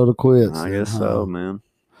episode a quits. I guess so, man.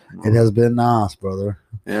 It has been nice, brother.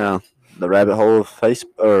 Yeah. The rabbit hole of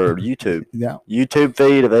Facebook or YouTube. Yeah. YouTube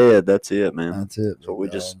feed of Ed. That's it, man. That's it. That's what we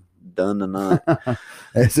just done tonight.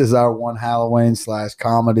 This is our one Halloween /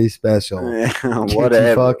 comedy special. Yeah, whatever.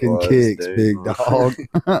 Your fucking kicks, dude. Big dog.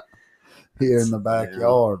 Here in the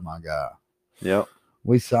backyard, my guy. Yep.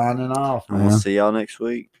 We signing off, man. We'll see y'all next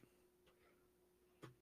week.